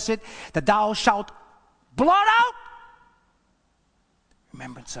to possess it, that thou shalt blot out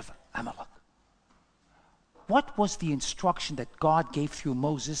remembrance of Amalek. What was the instruction that God gave through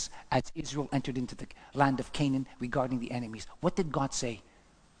Moses as Israel entered into the land of Canaan regarding the enemies? What did God say?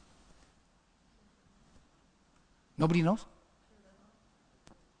 Nobody knows?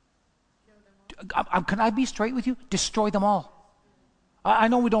 Can I be straight with you? Destroy them all. I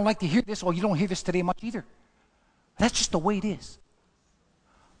know we don't like to hear this, or you don't hear this today much either. That's just the way it is.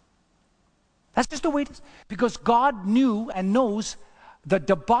 That's just the way it is. Because God knew and knows the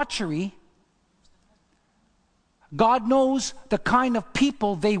debauchery. God knows the kind of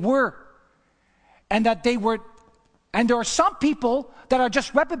people they were. And that they were, and there are some people that are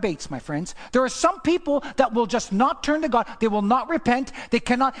just reprobates, my friends. There are some people that will just not turn to God. They will not repent. They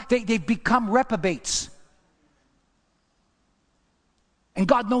become reprobates. And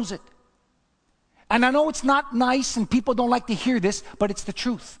God knows it. And I know it's not nice and people don't like to hear this, but it's the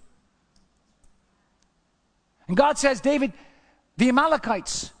truth. And God says, David, the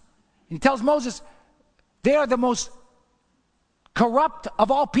Amalekites, and he tells Moses, they are the most corrupt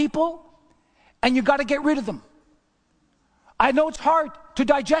of all people, and you got to get rid of them. I know it's hard to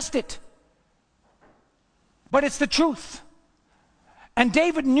digest it, but it's the truth. And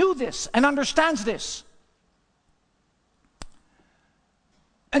David knew this and understands this.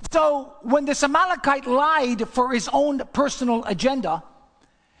 And so when this Amalekite lied for his own personal agenda,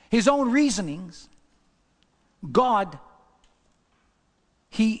 his own reasonings, God,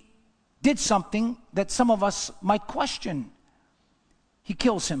 he did something that some of us might question. He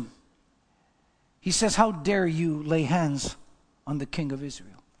kills him. He says, how dare you lay hands on the king of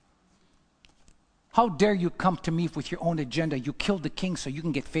Israel? How dare you come to me with your own agenda? You killed the king so you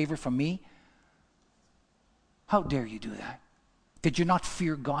can get favor from me? How dare you do that? Did you not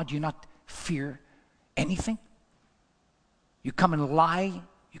fear God? Do you not fear anything? You come and lie.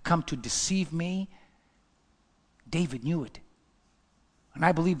 You come to deceive me. David knew it. And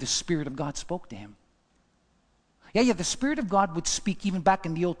I believe the Spirit of God spoke to him. Yeah, the Spirit of God would speak even back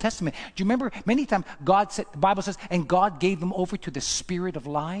in the Old Testament. Do you remember many times God said, the Bible says, and God gave them over to the spirit of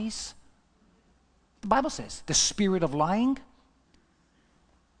lies? The Bible says, the spirit of lying.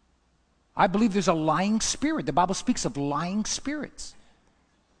 I believe there's a lying spirit. The Bible speaks of lying spirits.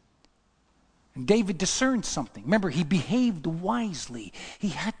 And David discerned something. Remember, he behaved wisely. He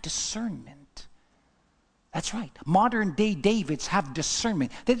had discernment. That's right. Modern day Davids have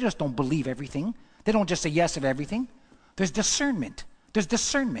discernment. They just don't believe everything. They don't just say yes to everything. There's discernment. There's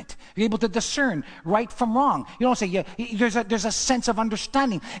discernment. You're able to discern right from wrong. You don't say, yeah, there's a sense of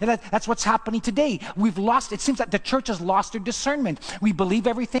understanding. And that's what's happening today. It seems like the church has lost their discernment. We believe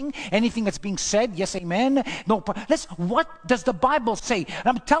everything, anything that's being said, yes, amen. No, what does the Bible say? And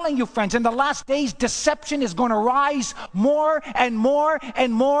I'm telling you, friends, in the last days, deception is going to rise more and more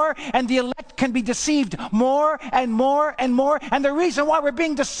and more, and the elect can be deceived more and more and more. And the reason why we're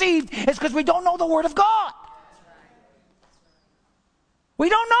being deceived is because we don't know the Word of God. We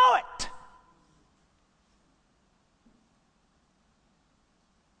don't know it.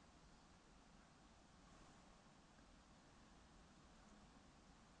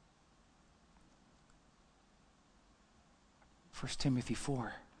 First Timothy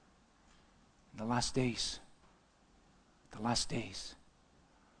 4. In the last days,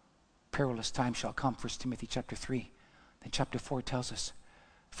 perilous time shall come. First Timothy chapter 3. Then chapter 4 tells us,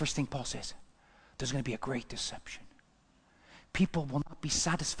 first thing Paul says, there's going to be a great deception. People will not be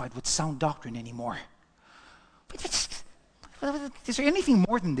satisfied with sound doctrine anymore. Is there anything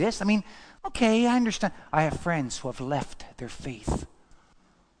more than this? I mean, okay, I understand. I have friends who have left their faith.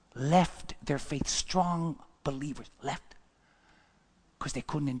 Strong believers left because they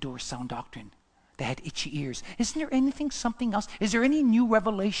couldn't endure sound doctrine. They had itchy ears. Isn't there something else? Is there any new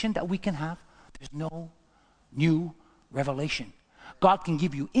revelation that we can have? There's no new revelation. God can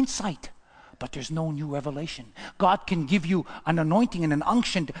give you insight, but there's no new revelation. God can give you an anointing and an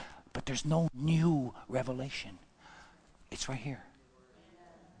unction, but there's no new revelation. It's right here.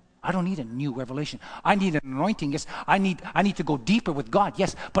 I don't need a new revelation. I need an anointing. Yes, I need to go deeper with God.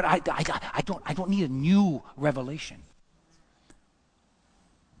 Yes, but I don't need a new revelation.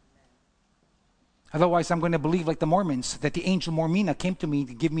 Otherwise, I'm going to believe like the Mormons that the angel Mormina came to me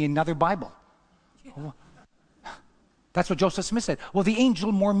to give me another Bible. Yeah. That's what Joseph Smith said. Well, the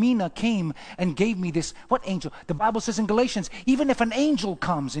angel Mormina came and gave me this. What angel? The Bible says in Galatians, even if an angel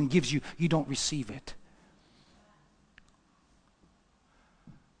comes and gives you, you don't receive it.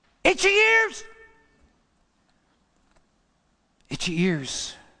 Itchy ears! Itchy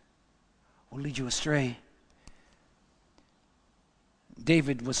ears will lead you astray.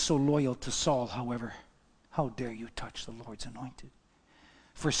 David was so loyal to Saul, however. How dare you touch the Lord's anointed?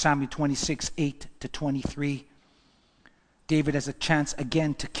 1 Samuel 26, 8 to 23. David has a chance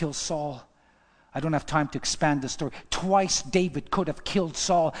again to kill Saul. I don't have time to expand the story. Twice David could have killed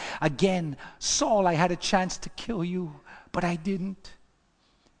Saul. Again, Saul, I had a chance to kill you, but I didn't.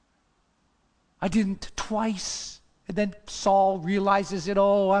 I didn't twice. And then Saul realizes it.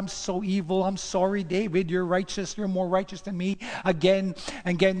 Oh, I'm so evil. I'm sorry, David. You're righteous. You're more righteous than me. Again,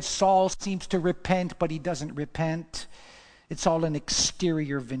 Saul seems to repent, but he doesn't repent. It's all an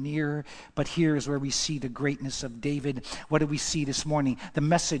exterior veneer, but here's where we see the greatness of David. What do we see this morning? The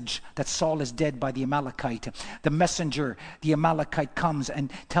message that Saul is dead by the Amalekite. The messenger, the Amalekite, comes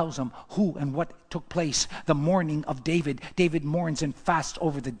and tells him who and what took place. The mourning of David. David mourns and fasts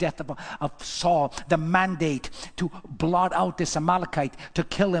over the death of Saul. The mandate to blot out this Amalekite, to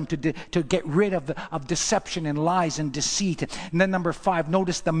kill him, to get rid of deception and lies and deceit. And then number 5,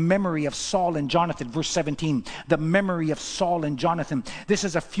 notice the memory of Saul and Jonathan. Verse 17, the memory of Saul and Jonathan. This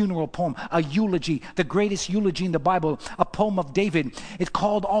is a funeral poem, a eulogy, the greatest eulogy in the Bible, a poem of David. It's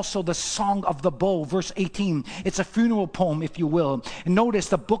called also the Song of the Bow. Verse 18, it's a funeral poem, if you will. And notice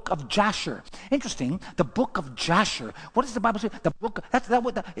the book of Jasher. Interesting, the book of Jasher. What does the Bible say? The book,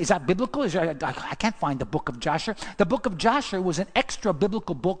 is that biblical? I can't find the book of Jasher. The book of Jasher was an extra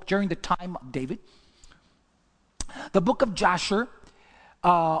biblical book during the time of David. The book of Jasher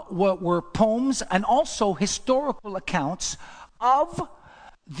were poems and also historical accounts of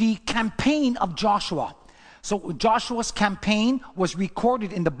the campaign of Joshua. So Joshua's campaign was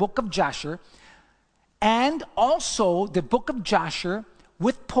recorded in the book of Jasher, and also the book of Jasher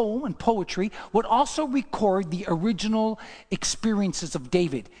with poem and poetry would also record the original experiences of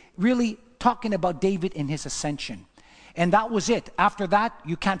David, really talking about David in his ascension. And that was it. After that,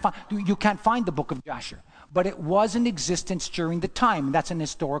 you can't find the book of Jasher. But it was in existence during the time. And that's an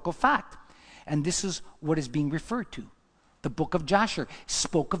historical fact. And this is what is being referred to. The book of Jasher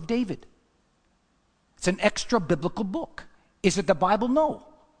spoke of David. It's an extra biblical book. Is it the Bible? No.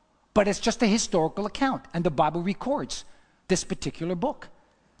 But it's just a historical account. And the Bible records this particular book.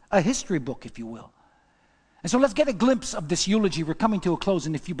 A history book, if you will. And so let's get a glimpse of this eulogy. We're coming to a close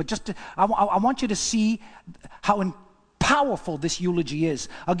in a few. But I want you to see how powerful this eulogy is.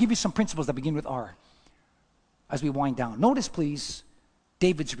 I'll give you some principles that begin with R as we wind down. Notice, please,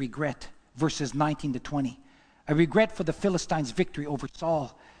 David's regret, verses 19 to 20. A regret for the Philistines' victory over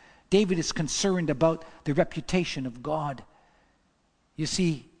Saul. David is concerned about the reputation of God. You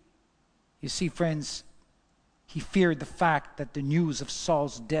see, friends, he feared the fact that the news of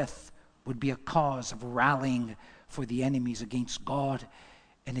Saul's death would be a cause of rallying for the enemies against God,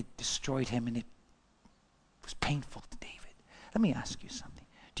 and it destroyed him, and it was painful to David. Let me ask you something.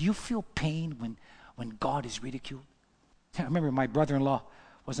 Do you feel pain when God is ridiculed? I remember my brother-in-law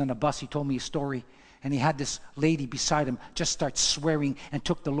was on a bus. He told me a story, and he had this lady beside him just start swearing and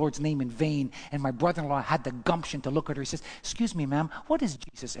took the Lord's name in vain. And my brother-in-law had the gumption to look at her. He says, "Excuse me, ma'am, what has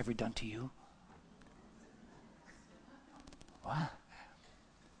Jesus ever done to you?" What?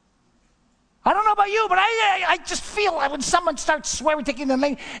 I don't know about you, but I just feel like when someone starts swearing, taking the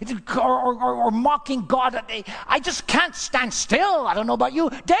name, or mocking God, I just can't stand still. I don't know about you.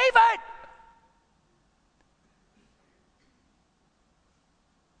 David!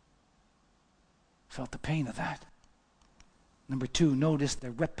 Felt the pain of that. Number 2, notice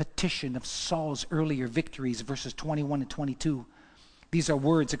the repetition of Saul's earlier victories, verses 21 and 22. These are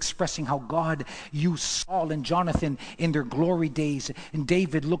words expressing how God used Saul and Jonathan in their glory days. And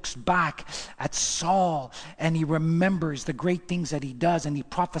David looks back at Saul and he remembers the great things that he does, and he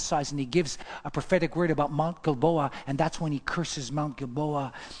prophesies and he gives a prophetic word about Mount Gilboa, and that's when he curses Mount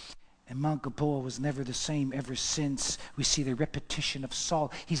Gilboa. And Mount Gilboa was never the same ever since. We see the repetition of Saul.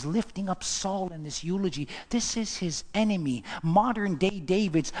 He's lifting up Saul in this eulogy. This is his enemy. Modern day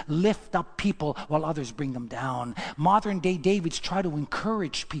Davids lift up people while others bring them down. Modern day Davids try to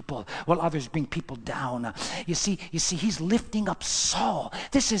encourage people while others bring people down. You see, he's lifting up Saul.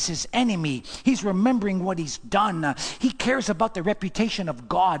 This is his enemy. He's remembering what he's done. He cares about the reputation of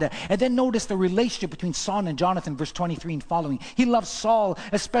God. And then notice the relationship between Saul and Jonathan, verse 23 and following. He loves Saul,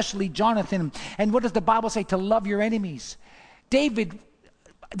 especially Jonathan. And what does the Bible say? To love your enemies. David,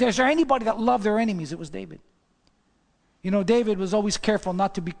 is there anybody that loved their enemies? It was David. You know, David was always careful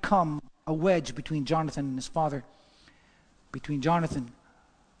not to become a wedge between Jonathan and his father. Between Jonathan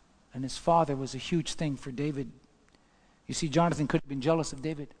and his father was a huge thing for David. You see, Jonathan could have been jealous of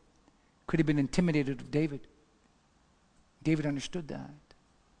David, could have been intimidated of David. David understood that.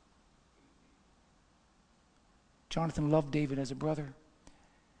 Jonathan loved David as a brother.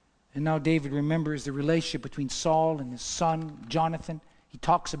 And now David remembers the relationship between Saul and his son, Jonathan. He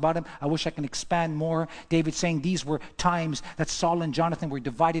talks about him. I wish I can expand more. David saying these were times that Saul and Jonathan were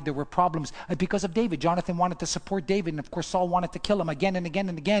divided. There were problems because of David. Jonathan wanted to support David, and of course Saul wanted to kill him again and again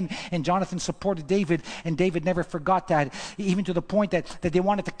and again. And Jonathan supported David, and David never forgot that, even to the point that they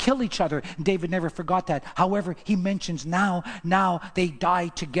wanted to kill each other. And David never forgot that. However, he mentions now they die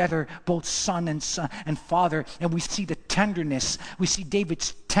together, both son and father. And we see the tenderness. We see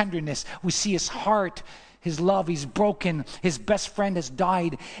David's tenderness. We see his heart. his love. He's broken. His best friend has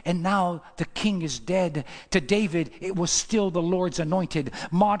died, and now the king is dead. To David, it was still the Lord's anointed.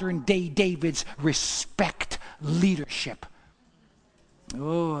 Modern day Davids respect leadership.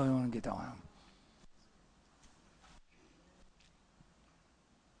 Oh, I don't want to get that one.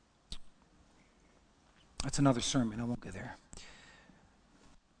 That's another sermon. I won't go there.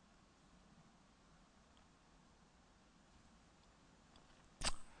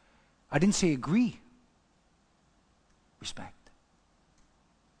 I didn't say agree. Respect.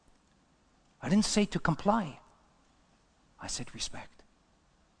 I didn't say to comply. I said respect.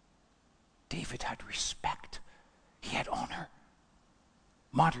 David had respect. He had honor.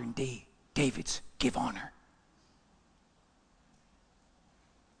 Modern day Davids give honor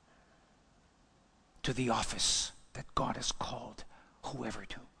to the office that God has called whoever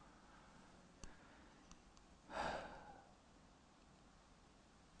to.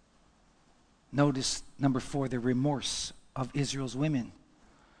 Notice number 4, the remorse of Israel's women.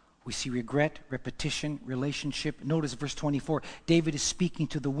 We see regret, repetition, relationship. Notice verse 24. David is speaking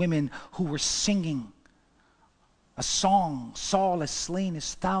to the women who were singing a song. Saul has slain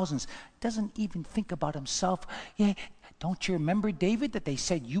his thousands. Doesn't even think about himself. Yeah, don't you remember, David, that they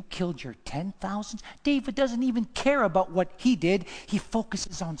said you killed your 10,000? David doesn't even care about what he did. He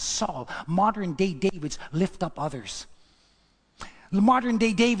focuses on Saul. Modern day Davids lift up others. The modern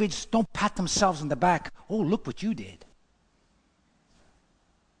day Davids don't pat themselves on the back. Oh, look what you did.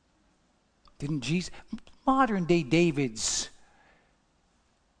 Didn't Jesus? Modern day Davids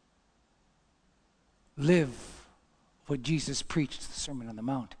live what Jesus preached, the Sermon on the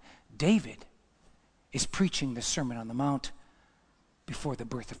Mount. David is preaching the Sermon on the Mount before the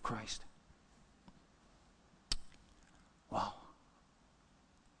birth of Christ. Wow.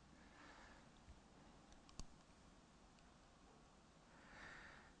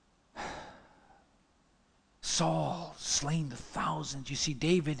 Saul slain the thousands. You see,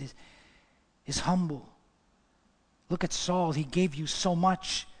 David is humble. Look at Saul. He gave you so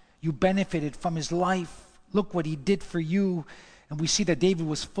much. You benefited from his life. Look what he did for you. And we see that David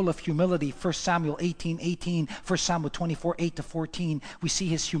was full of humility. 1 Samuel 18:18, 1 Samuel 24, 8-14. We see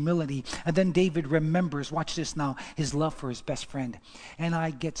his humility. And then David remembers, watch this now, his love for his best friend. And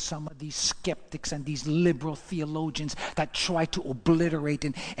I get some of these skeptics and these liberal theologians that try to obliterate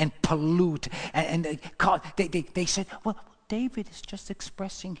and pollute. And they said, well, David is just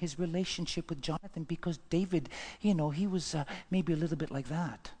expressing his relationship with Jonathan because David, he was maybe a little bit like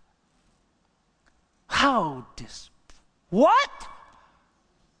that. How this? What?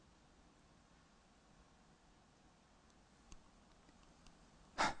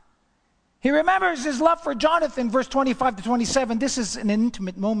 He remembers his love for Jonathan, verse 25-27. This is an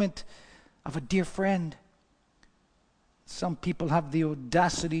intimate moment of a dear friend. Some people have the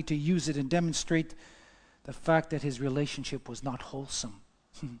audacity to use it and demonstrate the fact that his relationship was not wholesome.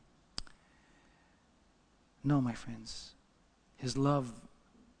 No, my friends. His love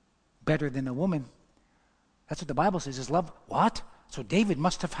better than a woman. That's what the Bible says. His love, what? So David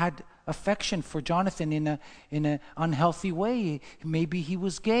must have had affection for Jonathan in an unhealthy way. Maybe he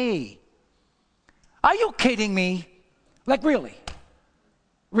was gay. Are you kidding me? Like really?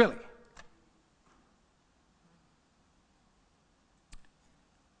 Really?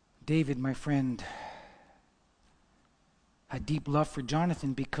 David, my friend, had deep love for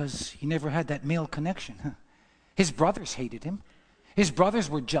Jonathan because he never had that male connection. His brothers hated him. His brothers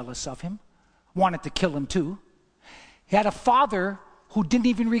were jealous of him, wanted to kill him too. He had a father who didn't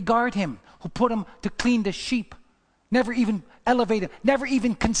even regard him, who put him to clean the sheep, never even elevated him, never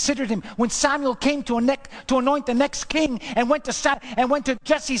even considered him. When Samuel came to anoint the next king and went to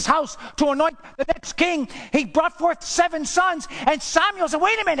Jesse's house to anoint the next king, he brought forth 7 sons. And Samuel said,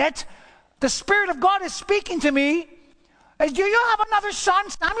 wait a minute, the Spirit of God is speaking to me. Do you have another son?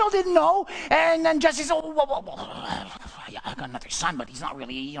 Samuel didn't know. And then Jesse said, yeah, I got another son, but he's not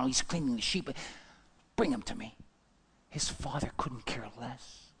really, he's cleaning the sheep. Bring him to me. His father couldn't care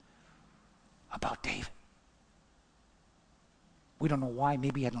less about David. We don't know why.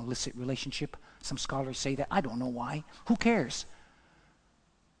 Maybe he had an illicit relationship. Some scholars say that. I don't know why. Who cares?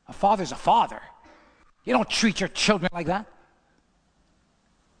 A father's a father. You don't treat your children like that.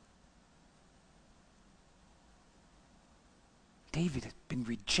 David had been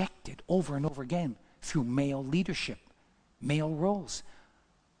rejected over and over again through male leadership, male roles.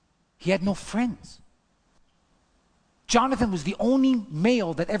 He had no friends. Jonathan was the only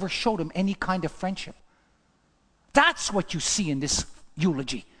male that ever showed him any kind of friendship. That's what you see in this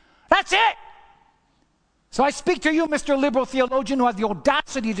eulogy. That's it. So I speak to you, Mr. Liberal theologian, who had the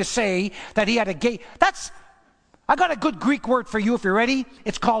audacity to say that he had a gay. I got a good Greek word for you if you're ready.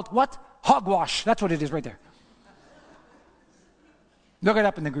 It's called what? Hogwash. That's what it is right there. Look it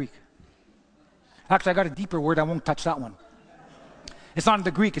up in the Greek. Actually, I got a deeper word. I won't touch that one. It's not in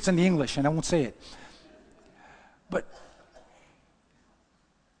the Greek. It's in the English, and I won't say it. But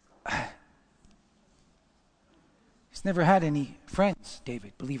he's never had any friends,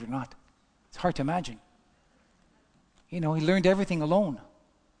 David, believe it or not. It's hard to imagine. He learned everything alone.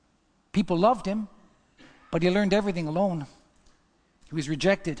 People loved him, but he learned everything alone. He was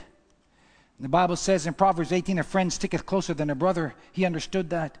rejected. And the Bible says in Proverbs 18, a friend sticketh closer than a brother. He understood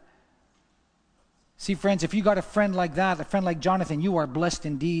that. See, friends, if you got a friend like that, a friend like Jonathan, you are blessed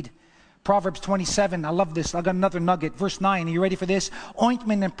indeed. Proverbs 27, I love this. I got another nugget. Verse 9, are you ready for this?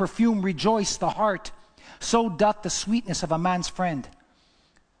 Ointment and perfume rejoice the heart. So doth the sweetness of a man's friend.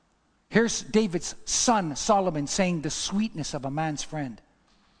 Here's David's son, Solomon, saying the sweetness of a man's friend.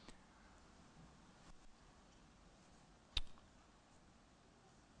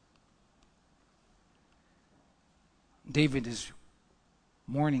 David is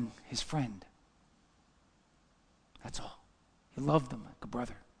mourning his friend. That's all. He loved him like a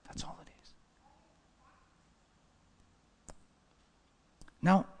brother. That's all it is.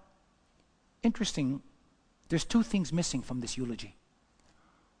 Now, interesting, there's two things missing from this eulogy.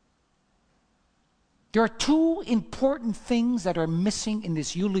 There are two important things that are missing in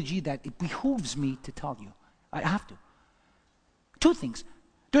this eulogy that it behooves me to tell you. I have to. Two things.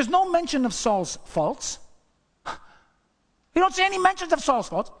 There's no mention of Saul's faults. You don't see any mentions of Saul's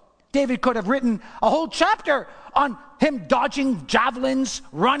faults. David could have written a whole chapter on him dodging javelins,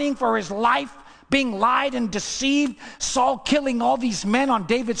 running for his life, being lied and deceived, Saul killing all these men on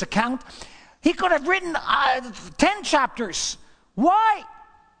David's account. He could have written 10 chapters. Why?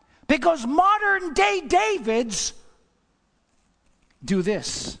 Because modern day Davids do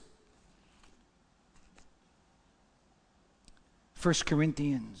this. 1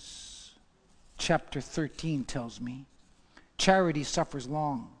 Corinthians chapter 13 tells me, charity suffers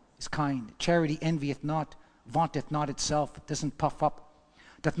long, is kind. Charity envieth not, vaunteth not itself, doesn't puff up,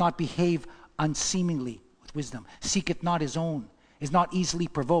 doth not behave unseemingly with wisdom, seeketh not his own, is not easily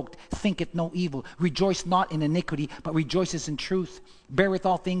provoked, thinketh no evil, rejoice not in iniquity, but rejoices in truth, beareth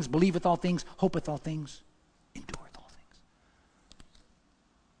all things, believeth all things, hopeth all things, endureth all things.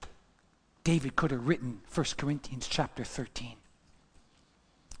 David could have written 1 Corinthians chapter 13.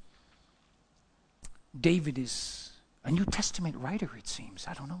 David is a New Testament writer, it seems.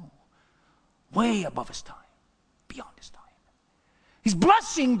 I don't know. Way above his time. Beyond his time. He's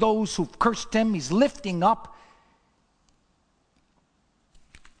blessing those who've cursed him. He's lifting up.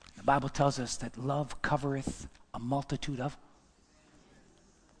 The Bible tells us that love covereth a multitude of.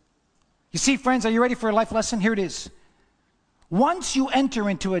 You see, friends, are you ready for a life lesson? Here it is. Once you enter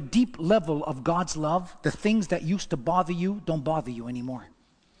into a deep level of God's love, the things that used to bother you don't bother you anymore.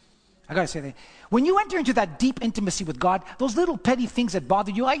 I got to say that. When you enter into that deep intimacy with God, those little petty things that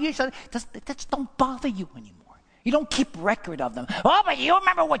bother you, that don't bother you anymore. You don't keep record of them. Oh, but you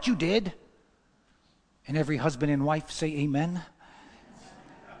remember what you did. And every husband and wife say amen.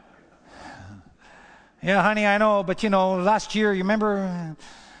 Yeah, honey, I know, but last year, you remember?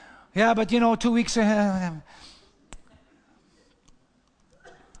 Yeah, but 2 weeks.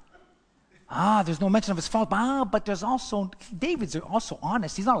 There's no mention of his fault. But there's also, David's also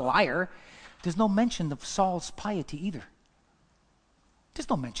honest. He's not a liar. There's no mention of Saul's piety either. There's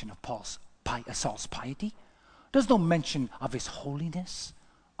no mention of Saul's piety. There's no mention of his holiness,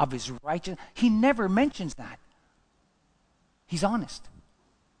 of his righteousness. He never mentions that. He's honest.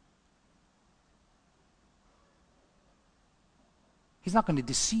 He's not going to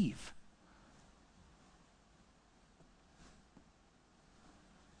deceive.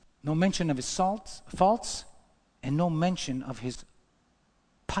 No mention of his faults, and no mention of his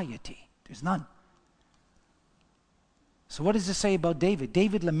piety. There's none. So what does this say about David?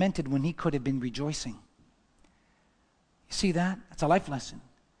 David lamented when he could have been rejoicing. You see that? That's a life lesson.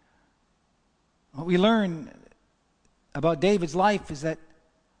 What we learn about David's life is that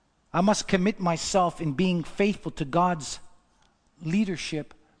I must commit myself in being faithful to God's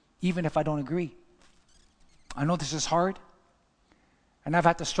leadership, even if I don't agree. I know this is hard. And I've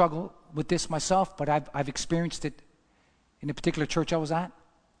had to struggle with this myself, but I've experienced it in a particular church I was at. It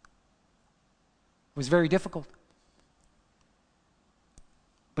was very difficult.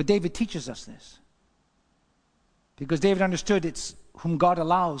 But David teaches us this. Because David understood it's whom God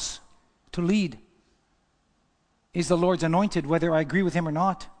allows to lead is the Lord's anointed, whether I agree with him or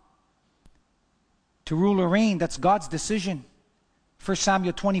not. To rule or reign, that's God's decision. 1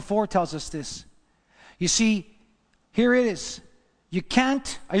 Samuel 24 tells us this. You see, here it is. You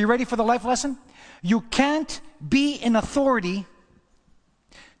can't, are you ready for the life lesson? You can't be in authority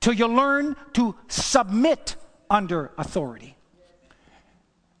till you learn to submit under authority.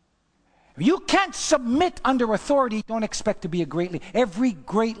 If you can't submit under authority, don't expect to be a great leader. Every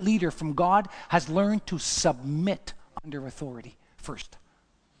great leader from God has learned to submit under authority first.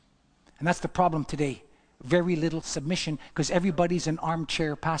 And that's the problem today. Very little submission, because everybody's an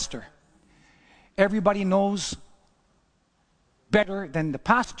armchair pastor. Everybody knows better than the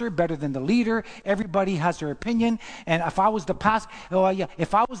pastor, better than the leader. Everybody has their opinion. And if I was the pastor,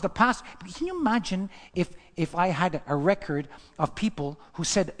 can you imagine if I had a record of people who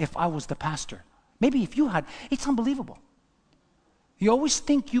said, if I was the pastor? Maybe if you had, it's unbelievable. You always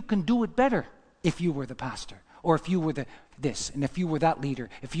think you can do it better if you were the pastor, or if you were this, and if you were that leader,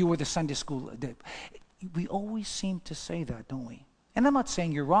 if you were the Sunday school. We always seem to say that, don't we? And I'm not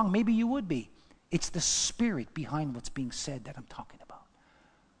saying you're wrong. Maybe you would be. It's the spirit behind what's being said that I'm talking about.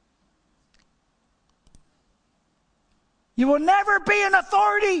 You will never be an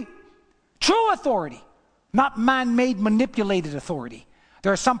authority, true authority, not man-made, manipulated authority.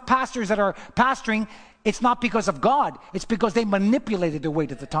 There are some pastors that are pastoring, it's not because of God, it's because they manipulated their way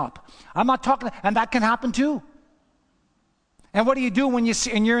to the top. I'm not talking, and that can happen too. And what do you do when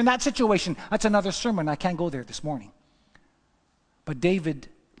you're in that situation? That's another sermon. I can't go there this morning. But David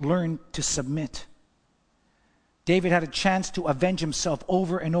learned to submit. David had a chance to avenge himself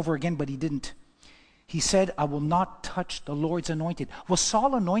over and over again, but he didn't. He said, I will not touch the Lord's anointed. Was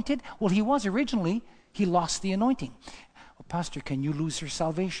Saul anointed? Well, he was originally. He lost the anointing. Well, Pastor, can you lose your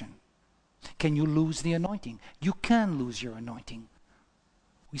salvation? Can you lose the anointing? You can lose your anointing.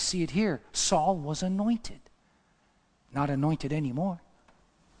 We see it here. Saul was anointed. Not anointed anymore.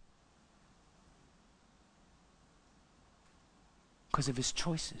 Because of his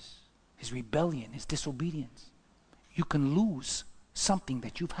choices, his rebellion, his disobedience. You can lose something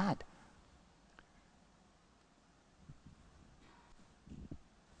that you've had.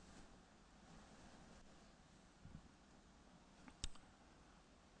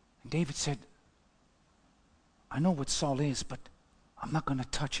 And David said, I know what Saul is, but I'm not going to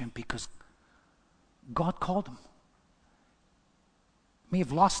touch him because God called him. May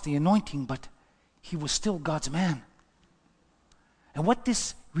have lost the anointing, but he was still God's man. And what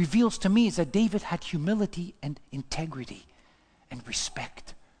this reveals to me is that David had humility and integrity and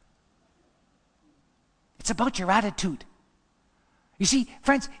respect. It's about your attitude. You see,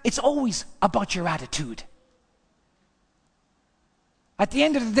 friends, it's always about your attitude. At the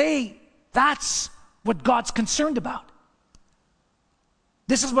end of the day, that's what God's concerned about.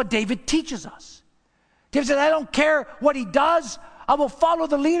 This is what David teaches us. David said, I don't care what he does. I will follow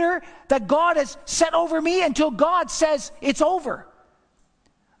the leader that God has set over me until God says it's over.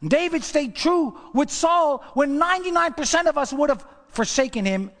 David stayed true with Saul when 99% of us would have forsaken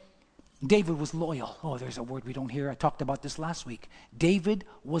him. David was loyal. Oh, there's a word we don't hear. I talked about this last week. David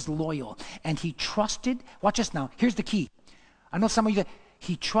was loyal. And he trusted, watch this now, here's the key. I know some of you,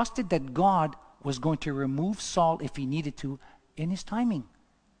 he trusted that God was going to remove Saul if he needed to in his timing.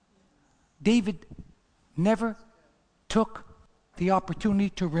 David never took the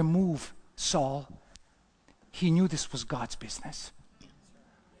opportunity to remove Saul. He knew this was God's business.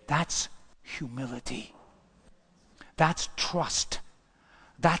 That's humility. That's trust.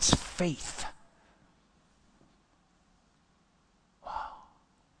 That's faith. Wow.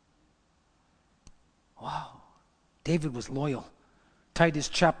 Wow. David was loyal. Titus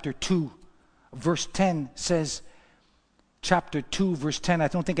chapter 2, verse 10 says, chapter 2, verse 10, I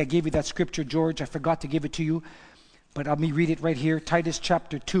don't think I gave you that scripture, George. I forgot to give it to you. But let me read it right here. Titus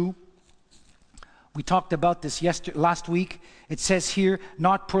chapter 2. We talked about this last week. It says here,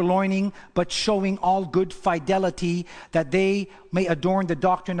 not purloining, but showing all good fidelity, that they may adorn the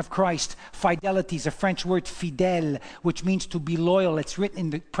doctrine of Christ. Fidelity is a French word, fidèle, which means to be loyal. It's written in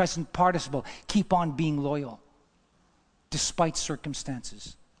the present participle. Keep on being loyal, despite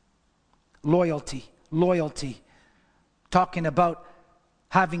circumstances. Loyalty. Talking about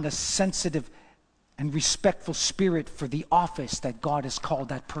having a sensitive and respectful spirit for the office that God has called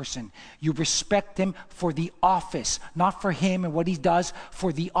that person. You respect him for the office, not for him and what he does,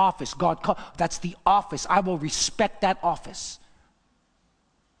 for the office. That's the office. I will respect that office.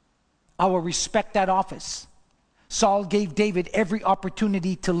 I will respect that office. Saul gave David every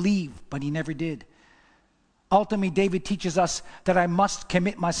opportunity to leave, but he never did. Ultimately, David teaches us that I must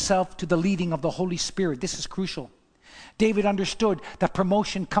commit myself to the leading of the Holy Spirit. This is crucial. David understood that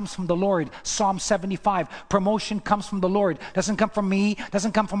promotion comes from the Lord. Psalm 75, promotion comes from the Lord. Doesn't come from me,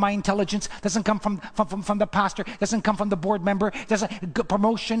 doesn't come from my intelligence, doesn't come from the pastor, doesn't come from the board member.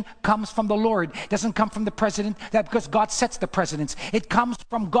 Promotion comes from the Lord. Doesn't come from the president, because God sets the presidents. It comes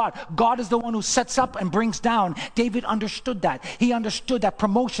from God. God is the one who sets up and brings down. David understood that. He understood that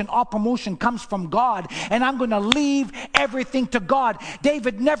all promotion comes from God, and I'm going to leave everything to God.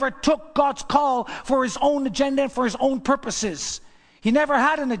 David never took God's call for his own agenda and for his own purposes. He never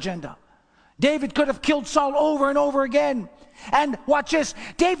had an agenda. David could have killed Saul over and over again. And watch this.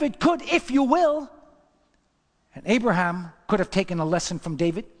 David could, if you will, and Abraham could have taken a lesson from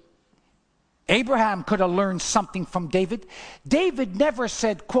David. Abraham could have learned something from David. David never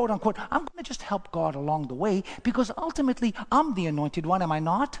said, quote unquote, I'm going to just help God along the way, because ultimately I'm the anointed one, am I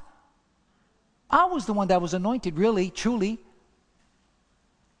not? I was the one that was anointed, really, truly.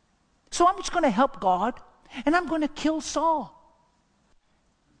 So I'm just going to help God. And I'm going to kill Saul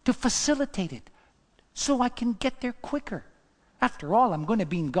to facilitate it so I can get there quicker. After all, I'm going to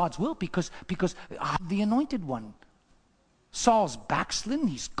be in God's will because I'm the anointed one. Saul's backslidden,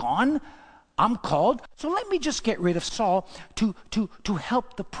 he's gone. I'm called. So let me just get rid of Saul to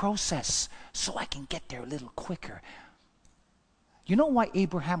help the process so I can get there a little quicker. You know why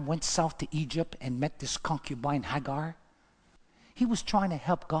Abraham went south to Egypt and met this concubine Hagar? He was trying to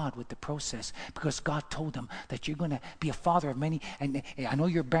help God with the process, because God told him that you're going to be a father of many. And I know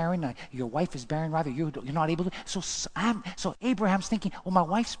you're barren. Your wife is barren, rather. You're not able to. So Abraham's thinking, well, my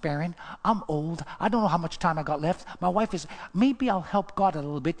wife's barren. I'm old. I don't know how much time I got left. My wife is, maybe I'll help God a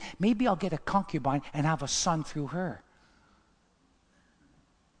little bit. Maybe I'll get a concubine and have a son through her.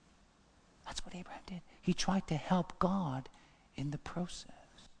 That's what Abraham did. He tried to help God in the process.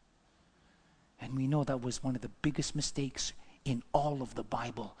 And we know that was one of the biggest mistakes in all of the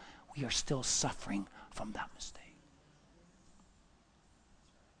Bible. We are still suffering from that mistake.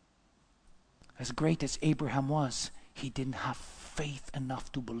 As great as Abraham was, he didn't have faith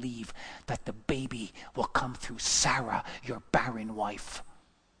enough to believe that the baby will come through Sarah, your barren wife.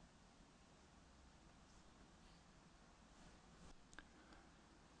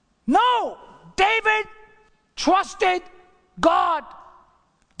 No! David trusted God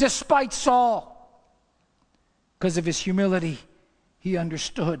despite Saul. Because of his humility, he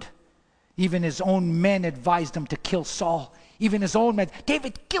understood. Even his own men advised him to kill Saul. Even his own men,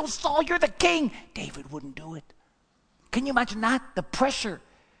 David, kill Saul, you're the king. David wouldn't do it. Can you imagine that? The pressure.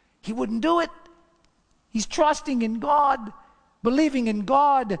 He wouldn't do it. He's trusting in God, believing in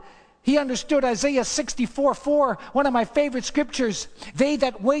God. He understood Isaiah 64:4, one of my favorite scriptures. They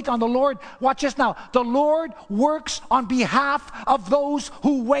that wait on the Lord, watch this now. The Lord works on behalf of those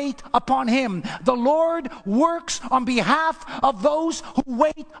who wait upon him. The Lord works on behalf of those who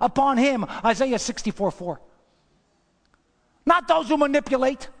wait upon him. Isaiah 64:4. Not those who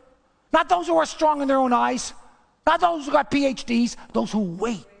manipulate. Not those who are strong in their own eyes. Not those who got PhDs. Those who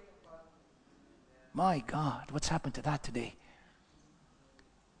wait. My God, what's happened to that today?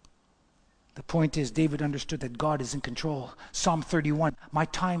 The point is, David understood that God is in control. Psalm 31, my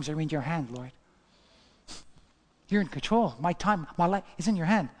times are in your hand, Lord. You're in control. My time, my life is in your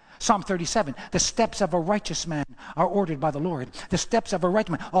hand. Psalm 37, the steps of a righteous man are ordered by the Lord. The steps of a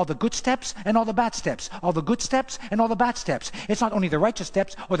righteous man, all the good steps and all the bad steps. All the good steps and all the bad steps. It's not only the righteous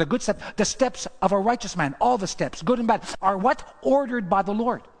steps or the good steps. The steps of a righteous man, all the steps, good and bad, are what? Ordered by the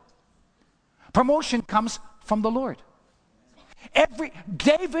Lord. Promotion comes from the Lord.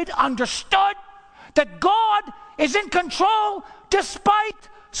 David understood that God is in control despite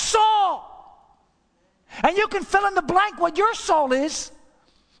Saul. And you can fill in the blank what your Saul is.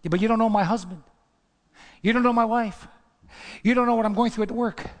 Yeah, but you don't know my husband. You don't know my wife. You don't know what I'm going through at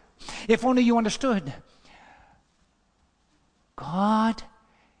work. If only you understood. God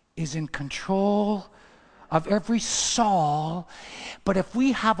is in control of every Saul, but if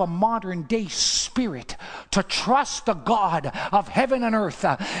we have a modern day spirit to trust the God of heaven and earth,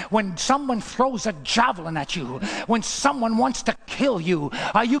 when someone throws a javelin at you, when someone wants to kill you,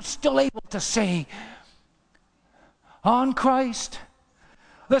 are you still able to say, on Christ,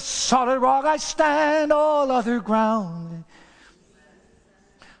 the solid rock I stand, all other ground,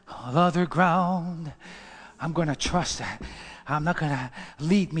 I'm going to trust that. I'm not going to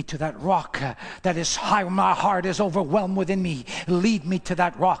lead me to that rock that is high. My heart is overwhelmed within me. Lead me to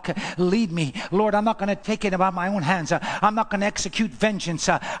that rock. Lead me. Lord, I'm not going to take it about my own hands. I'm not going to execute vengeance.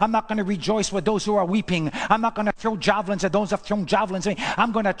 I'm not going to rejoice with those who are weeping. I'm not going to throw javelins at those who have thrown javelins at me.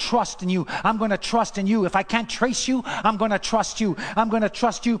 I'm going to trust in you. I'm going to trust in you. If I can't trace you, I'm going to trust you. I'm going to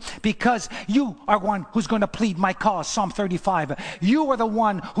trust you because you are one who's going to plead my cause. Psalm 35. You are the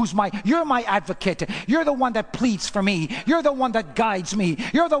one you're my advocate. You're the one that pleads for me. You're the one that guides me.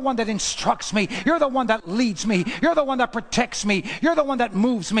 You're the one that instructs me. You're the one that leads me. You're the one that protects me. You're the one that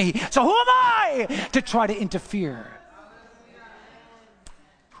moves me. So who am I to try to interfere?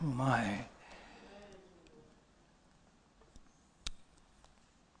 Who am I?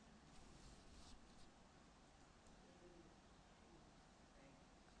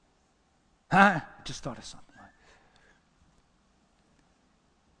 I just thought of something.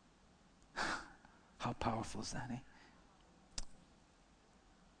 How powerful is that, eh?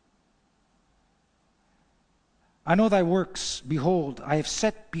 I know thy works. Behold, I have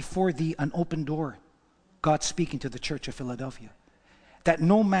set before thee an open door. God speaking to the church of Philadelphia. That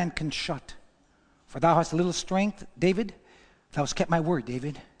no man can shut. For thou hast little strength, David. Thou hast kept my word,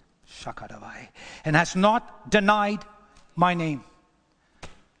 David. Shakadavai. And hast not denied my name.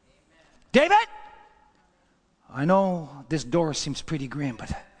 David, I know this door seems pretty grim,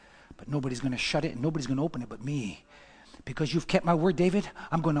 but nobody's going to shut it and nobody's going to open it but me. Because you've kept my word, David,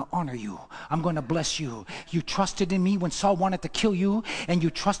 I'm going to honor you. I'm going to bless you. You trusted in me when Saul wanted to kill you, and you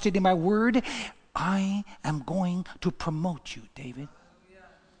trusted in my word. I am going to promote you, David.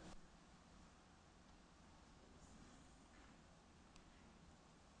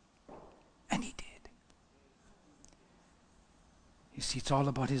 And he did. You see, it's all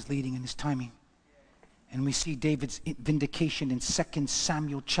about his leading and his timing. And we see David's vindication in 2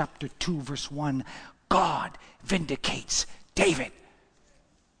 Samuel chapter 2, verse 1. God vindicates David.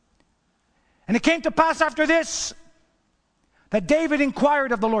 And it came to pass after this that David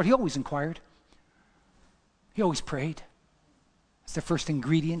inquired of the Lord. He always inquired. He always prayed. It's the first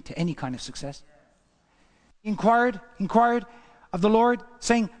ingredient to any kind of success. He inquired of the Lord,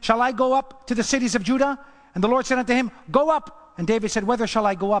 saying, shall I go up to the cities of Judah? And the Lord said unto him, go up. And David said, whither shall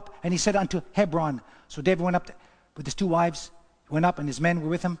I go up? And he said, unto Hebron. So David went up with his 2 wives. He went up, and his men were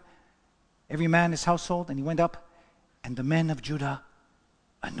with him, every man his household. And he went up, and the men of Judah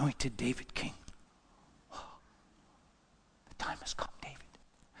anointed David king. Oh, the time has come, David.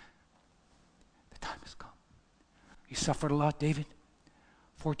 The time has come. You suffered a lot, David.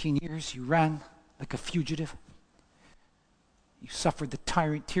 14 years you ran like a fugitive. You suffered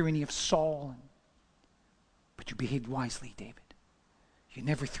the tyranny of Saul. But you behaved wisely, David. You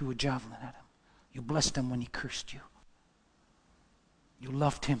never threw a javelin at him. You blessed him when he cursed you. You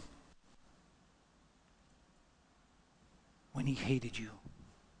loved him when he hated you.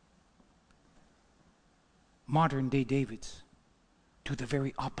 Modern day Davids do the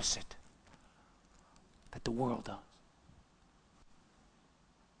very opposite that the world does.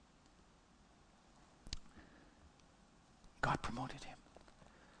 God promoted him.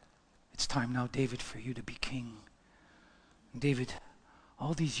 It's time now, David, for you to be king. And David,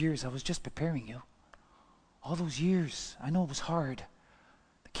 all these years I was just preparing you. All those years, I know it was hard.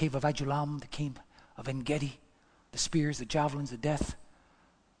 The cave of Adullam, the cave of En-Gedi, the spears, the javelins, the death,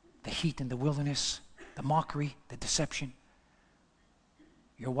 the heat in the wilderness, the mockery, the deception.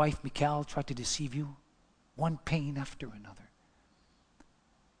 Your wife, Michal, tried to deceive you, one pain after another.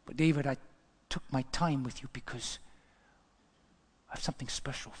 But David, I took my time with you because I have something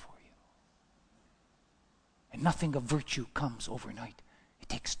special for you. And nothing of virtue comes overnight. It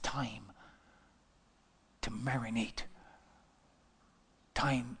takes time to marinate,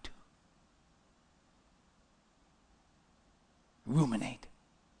 time to ruminate,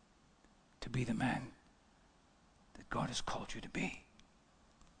 to be the man that God has called you to be.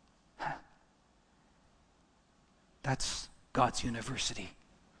 That's God's university.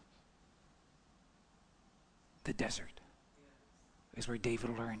 The desert is where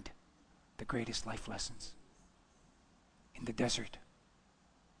David learned the greatest life lessons. In the desert,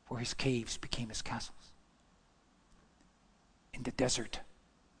 where his caves became his castles. In the desert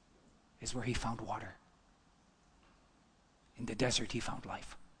is where he found water. In the desert he found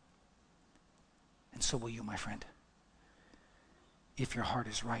life. And so will you, my friend. If your heart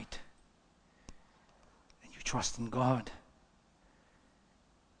is right and you trust in God.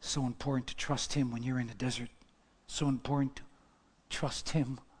 So important to trust him when you're in the desert. So important to trust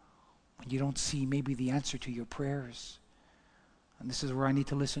him when you don't see maybe the answer to your prayers. And this is where I need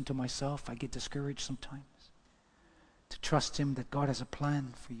to listen to myself. I get discouraged sometimes. To trust him that God has a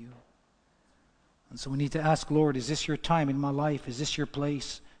plan for you. And so we need to ask, Lord, is this your time in my life? Is this your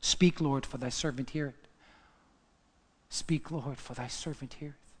place? Speak, Lord, for thy servant heareth. Speak, Lord, for thy servant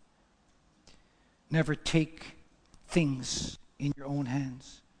heareth. Never take things in your own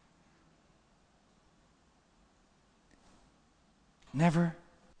hands. Never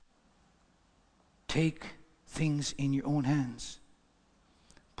take things in your own hands.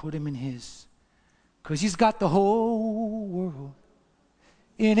 Put them in His. Because He's got the whole world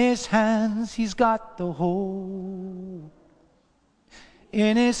in His hands. He's got the whole.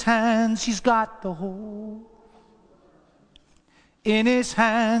 In His hands, He's got the whole. In His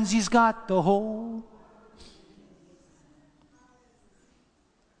hands, He's got the whole.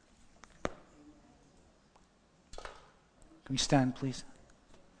 Can we stand, please?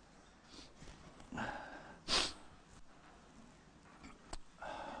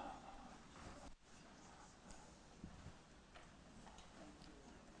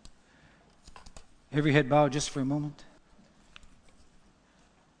 Every head bowed just for a moment.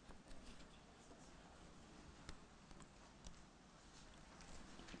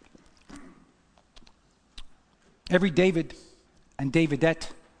 Every David and Davidette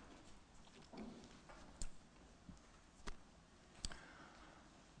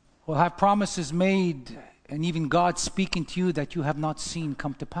will have promises made, and even God speaking to you that you have not seen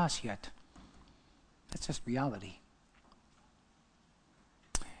come to pass yet. That's just reality.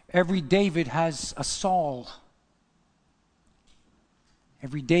 Every David has a Saul.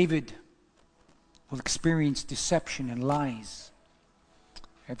 Every David will experience deception and lies.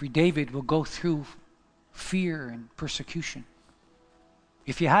 Every David will go through fear and persecution.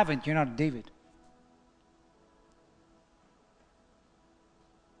 If you haven't, you're not a David.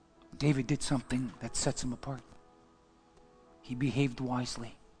 David did something that sets him apart. He behaved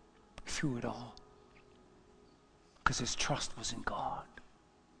wisely through it all because his trust was in God.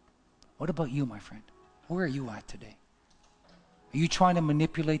 What about you, my friend? Where are you at today? Are you trying to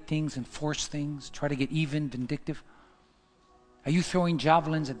manipulate things and force things, try to get even, vindictive? Are you throwing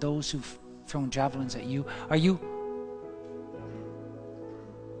javelins at those who've thrown javelins at you? Are you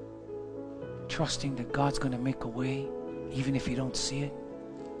trusting that God's going to make a way even if you don't see it,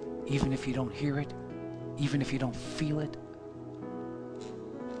 even if you don't hear it, even if you don't feel it?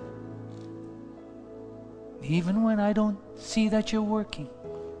 Even when I don't see that you're working,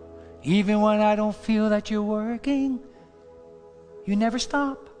 even when I don't feel that you're working, you never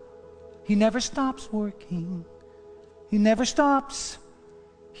stop. He never stops working. He never stops.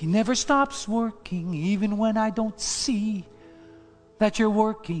 He never stops working. Even when I don't see that you're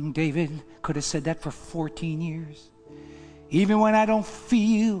working. David could have said that for 14 years. Even when I don't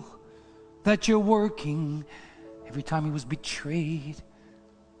feel that you're working. Every time he was betrayed,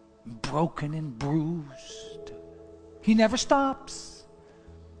 broken and bruised. He never stops.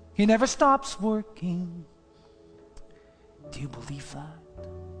 He never stops working. Do you believe that?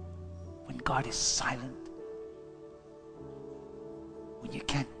 When God is silent, when you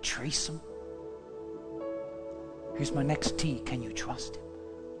can't trace Him. Here's my next T. Can you trust Him?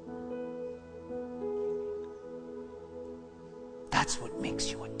 That's what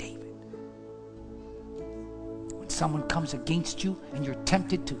makes you a David. When someone comes against you and you're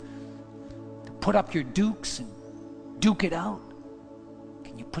tempted to put up your dukes and duke it out,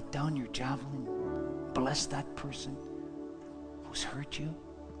 can you put down your javelin, bless that person who's hurt you?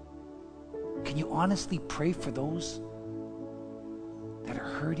 Can you honestly pray for those that are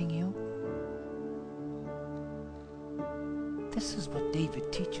hurting you? This is what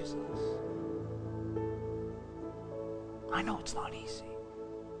David teaches us. I know it's not easy.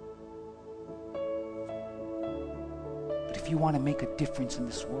 But if you want to make a difference in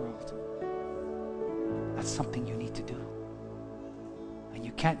this world, that's something you need to do. And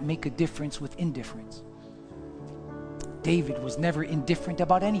you can't make a difference with indifference. David was never indifferent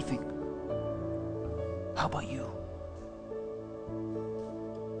about anything. How about you?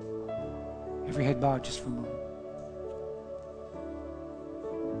 Every head bowed just for a moment.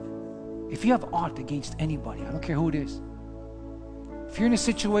 If you have aught against anybody, I don't care who it is. If you're in a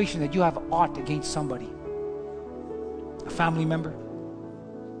situation that you have aught against somebody, a family member,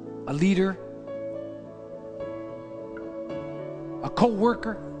 a leader, a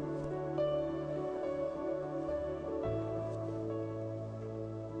co-worker,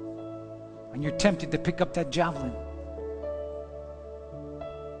 and you're tempted to pick up that javelin.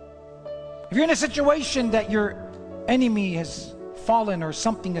 If you're in a situation that your enemy has fallen or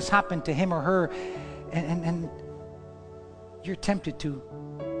something has happened to him or her, and you're tempted to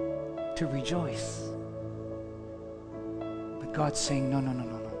rejoice. But God's saying, no.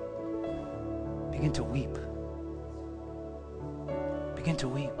 Begin to weep. Begin to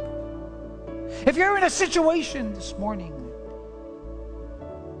weep. If you're in a situation this morning,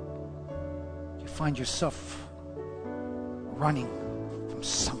 you find yourself running from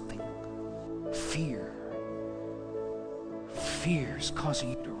something, fear. Fear is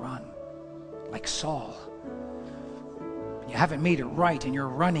causing you to run like Saul. You haven't made it right, and you're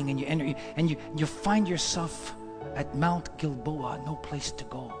running, and you find yourself at Mount Gilboa, no place to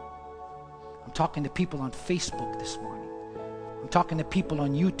go. I'm talking to people on Facebook this morning. I'm talking to people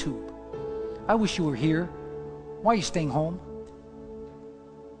on YouTube. I wish you were here. Why are you staying home?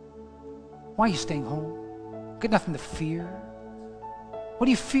 Why are you staying home? Got nothing to fear. What are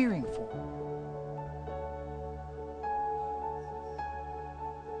you fearing for?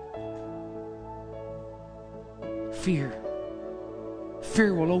 Fear.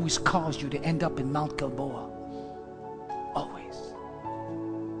 Fear will always cause you to end up in Mount Gilboa. Always.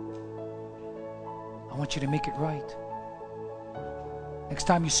 I want you to make it right. Next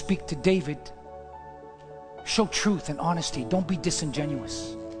time you speak to David, show truth and honesty. Don't be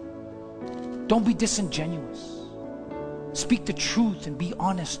disingenuous. Don't be disingenuous. Speak the truth and be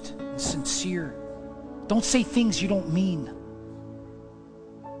honest and sincere. Don't say things you don't mean.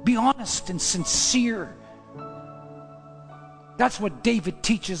 Be honest and sincere. That's what David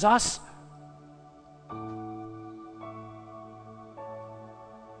teaches us.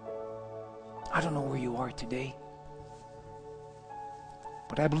 I don't know where you are today,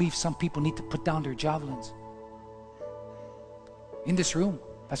 but I believe some people need to put down their javelins. In this room,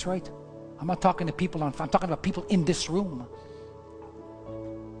 that's right. I'm not talking to people I'm talking about people in this room.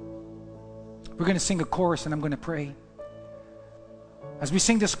 We're going to sing a chorus and I'm going to pray. As we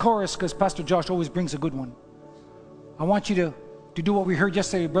sing this chorus, because Pastor Josh always brings a good one, I want you to do what we heard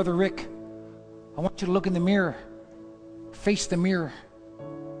yesterday, Brother Rick. I want you to look in the mirror, face the mirror.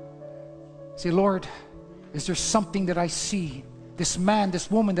 Say, Lord, is there something that I see? This man, this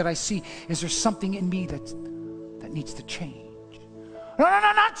woman that I see, is there something in me that needs to change? No,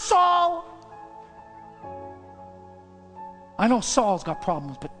 not Saul. I know Saul's got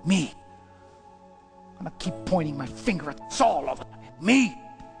problems, but me. I'm going to keep pointing my finger at Saul all the time. Me.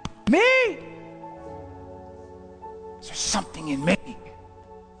 Is there something in me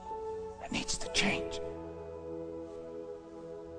that needs to change?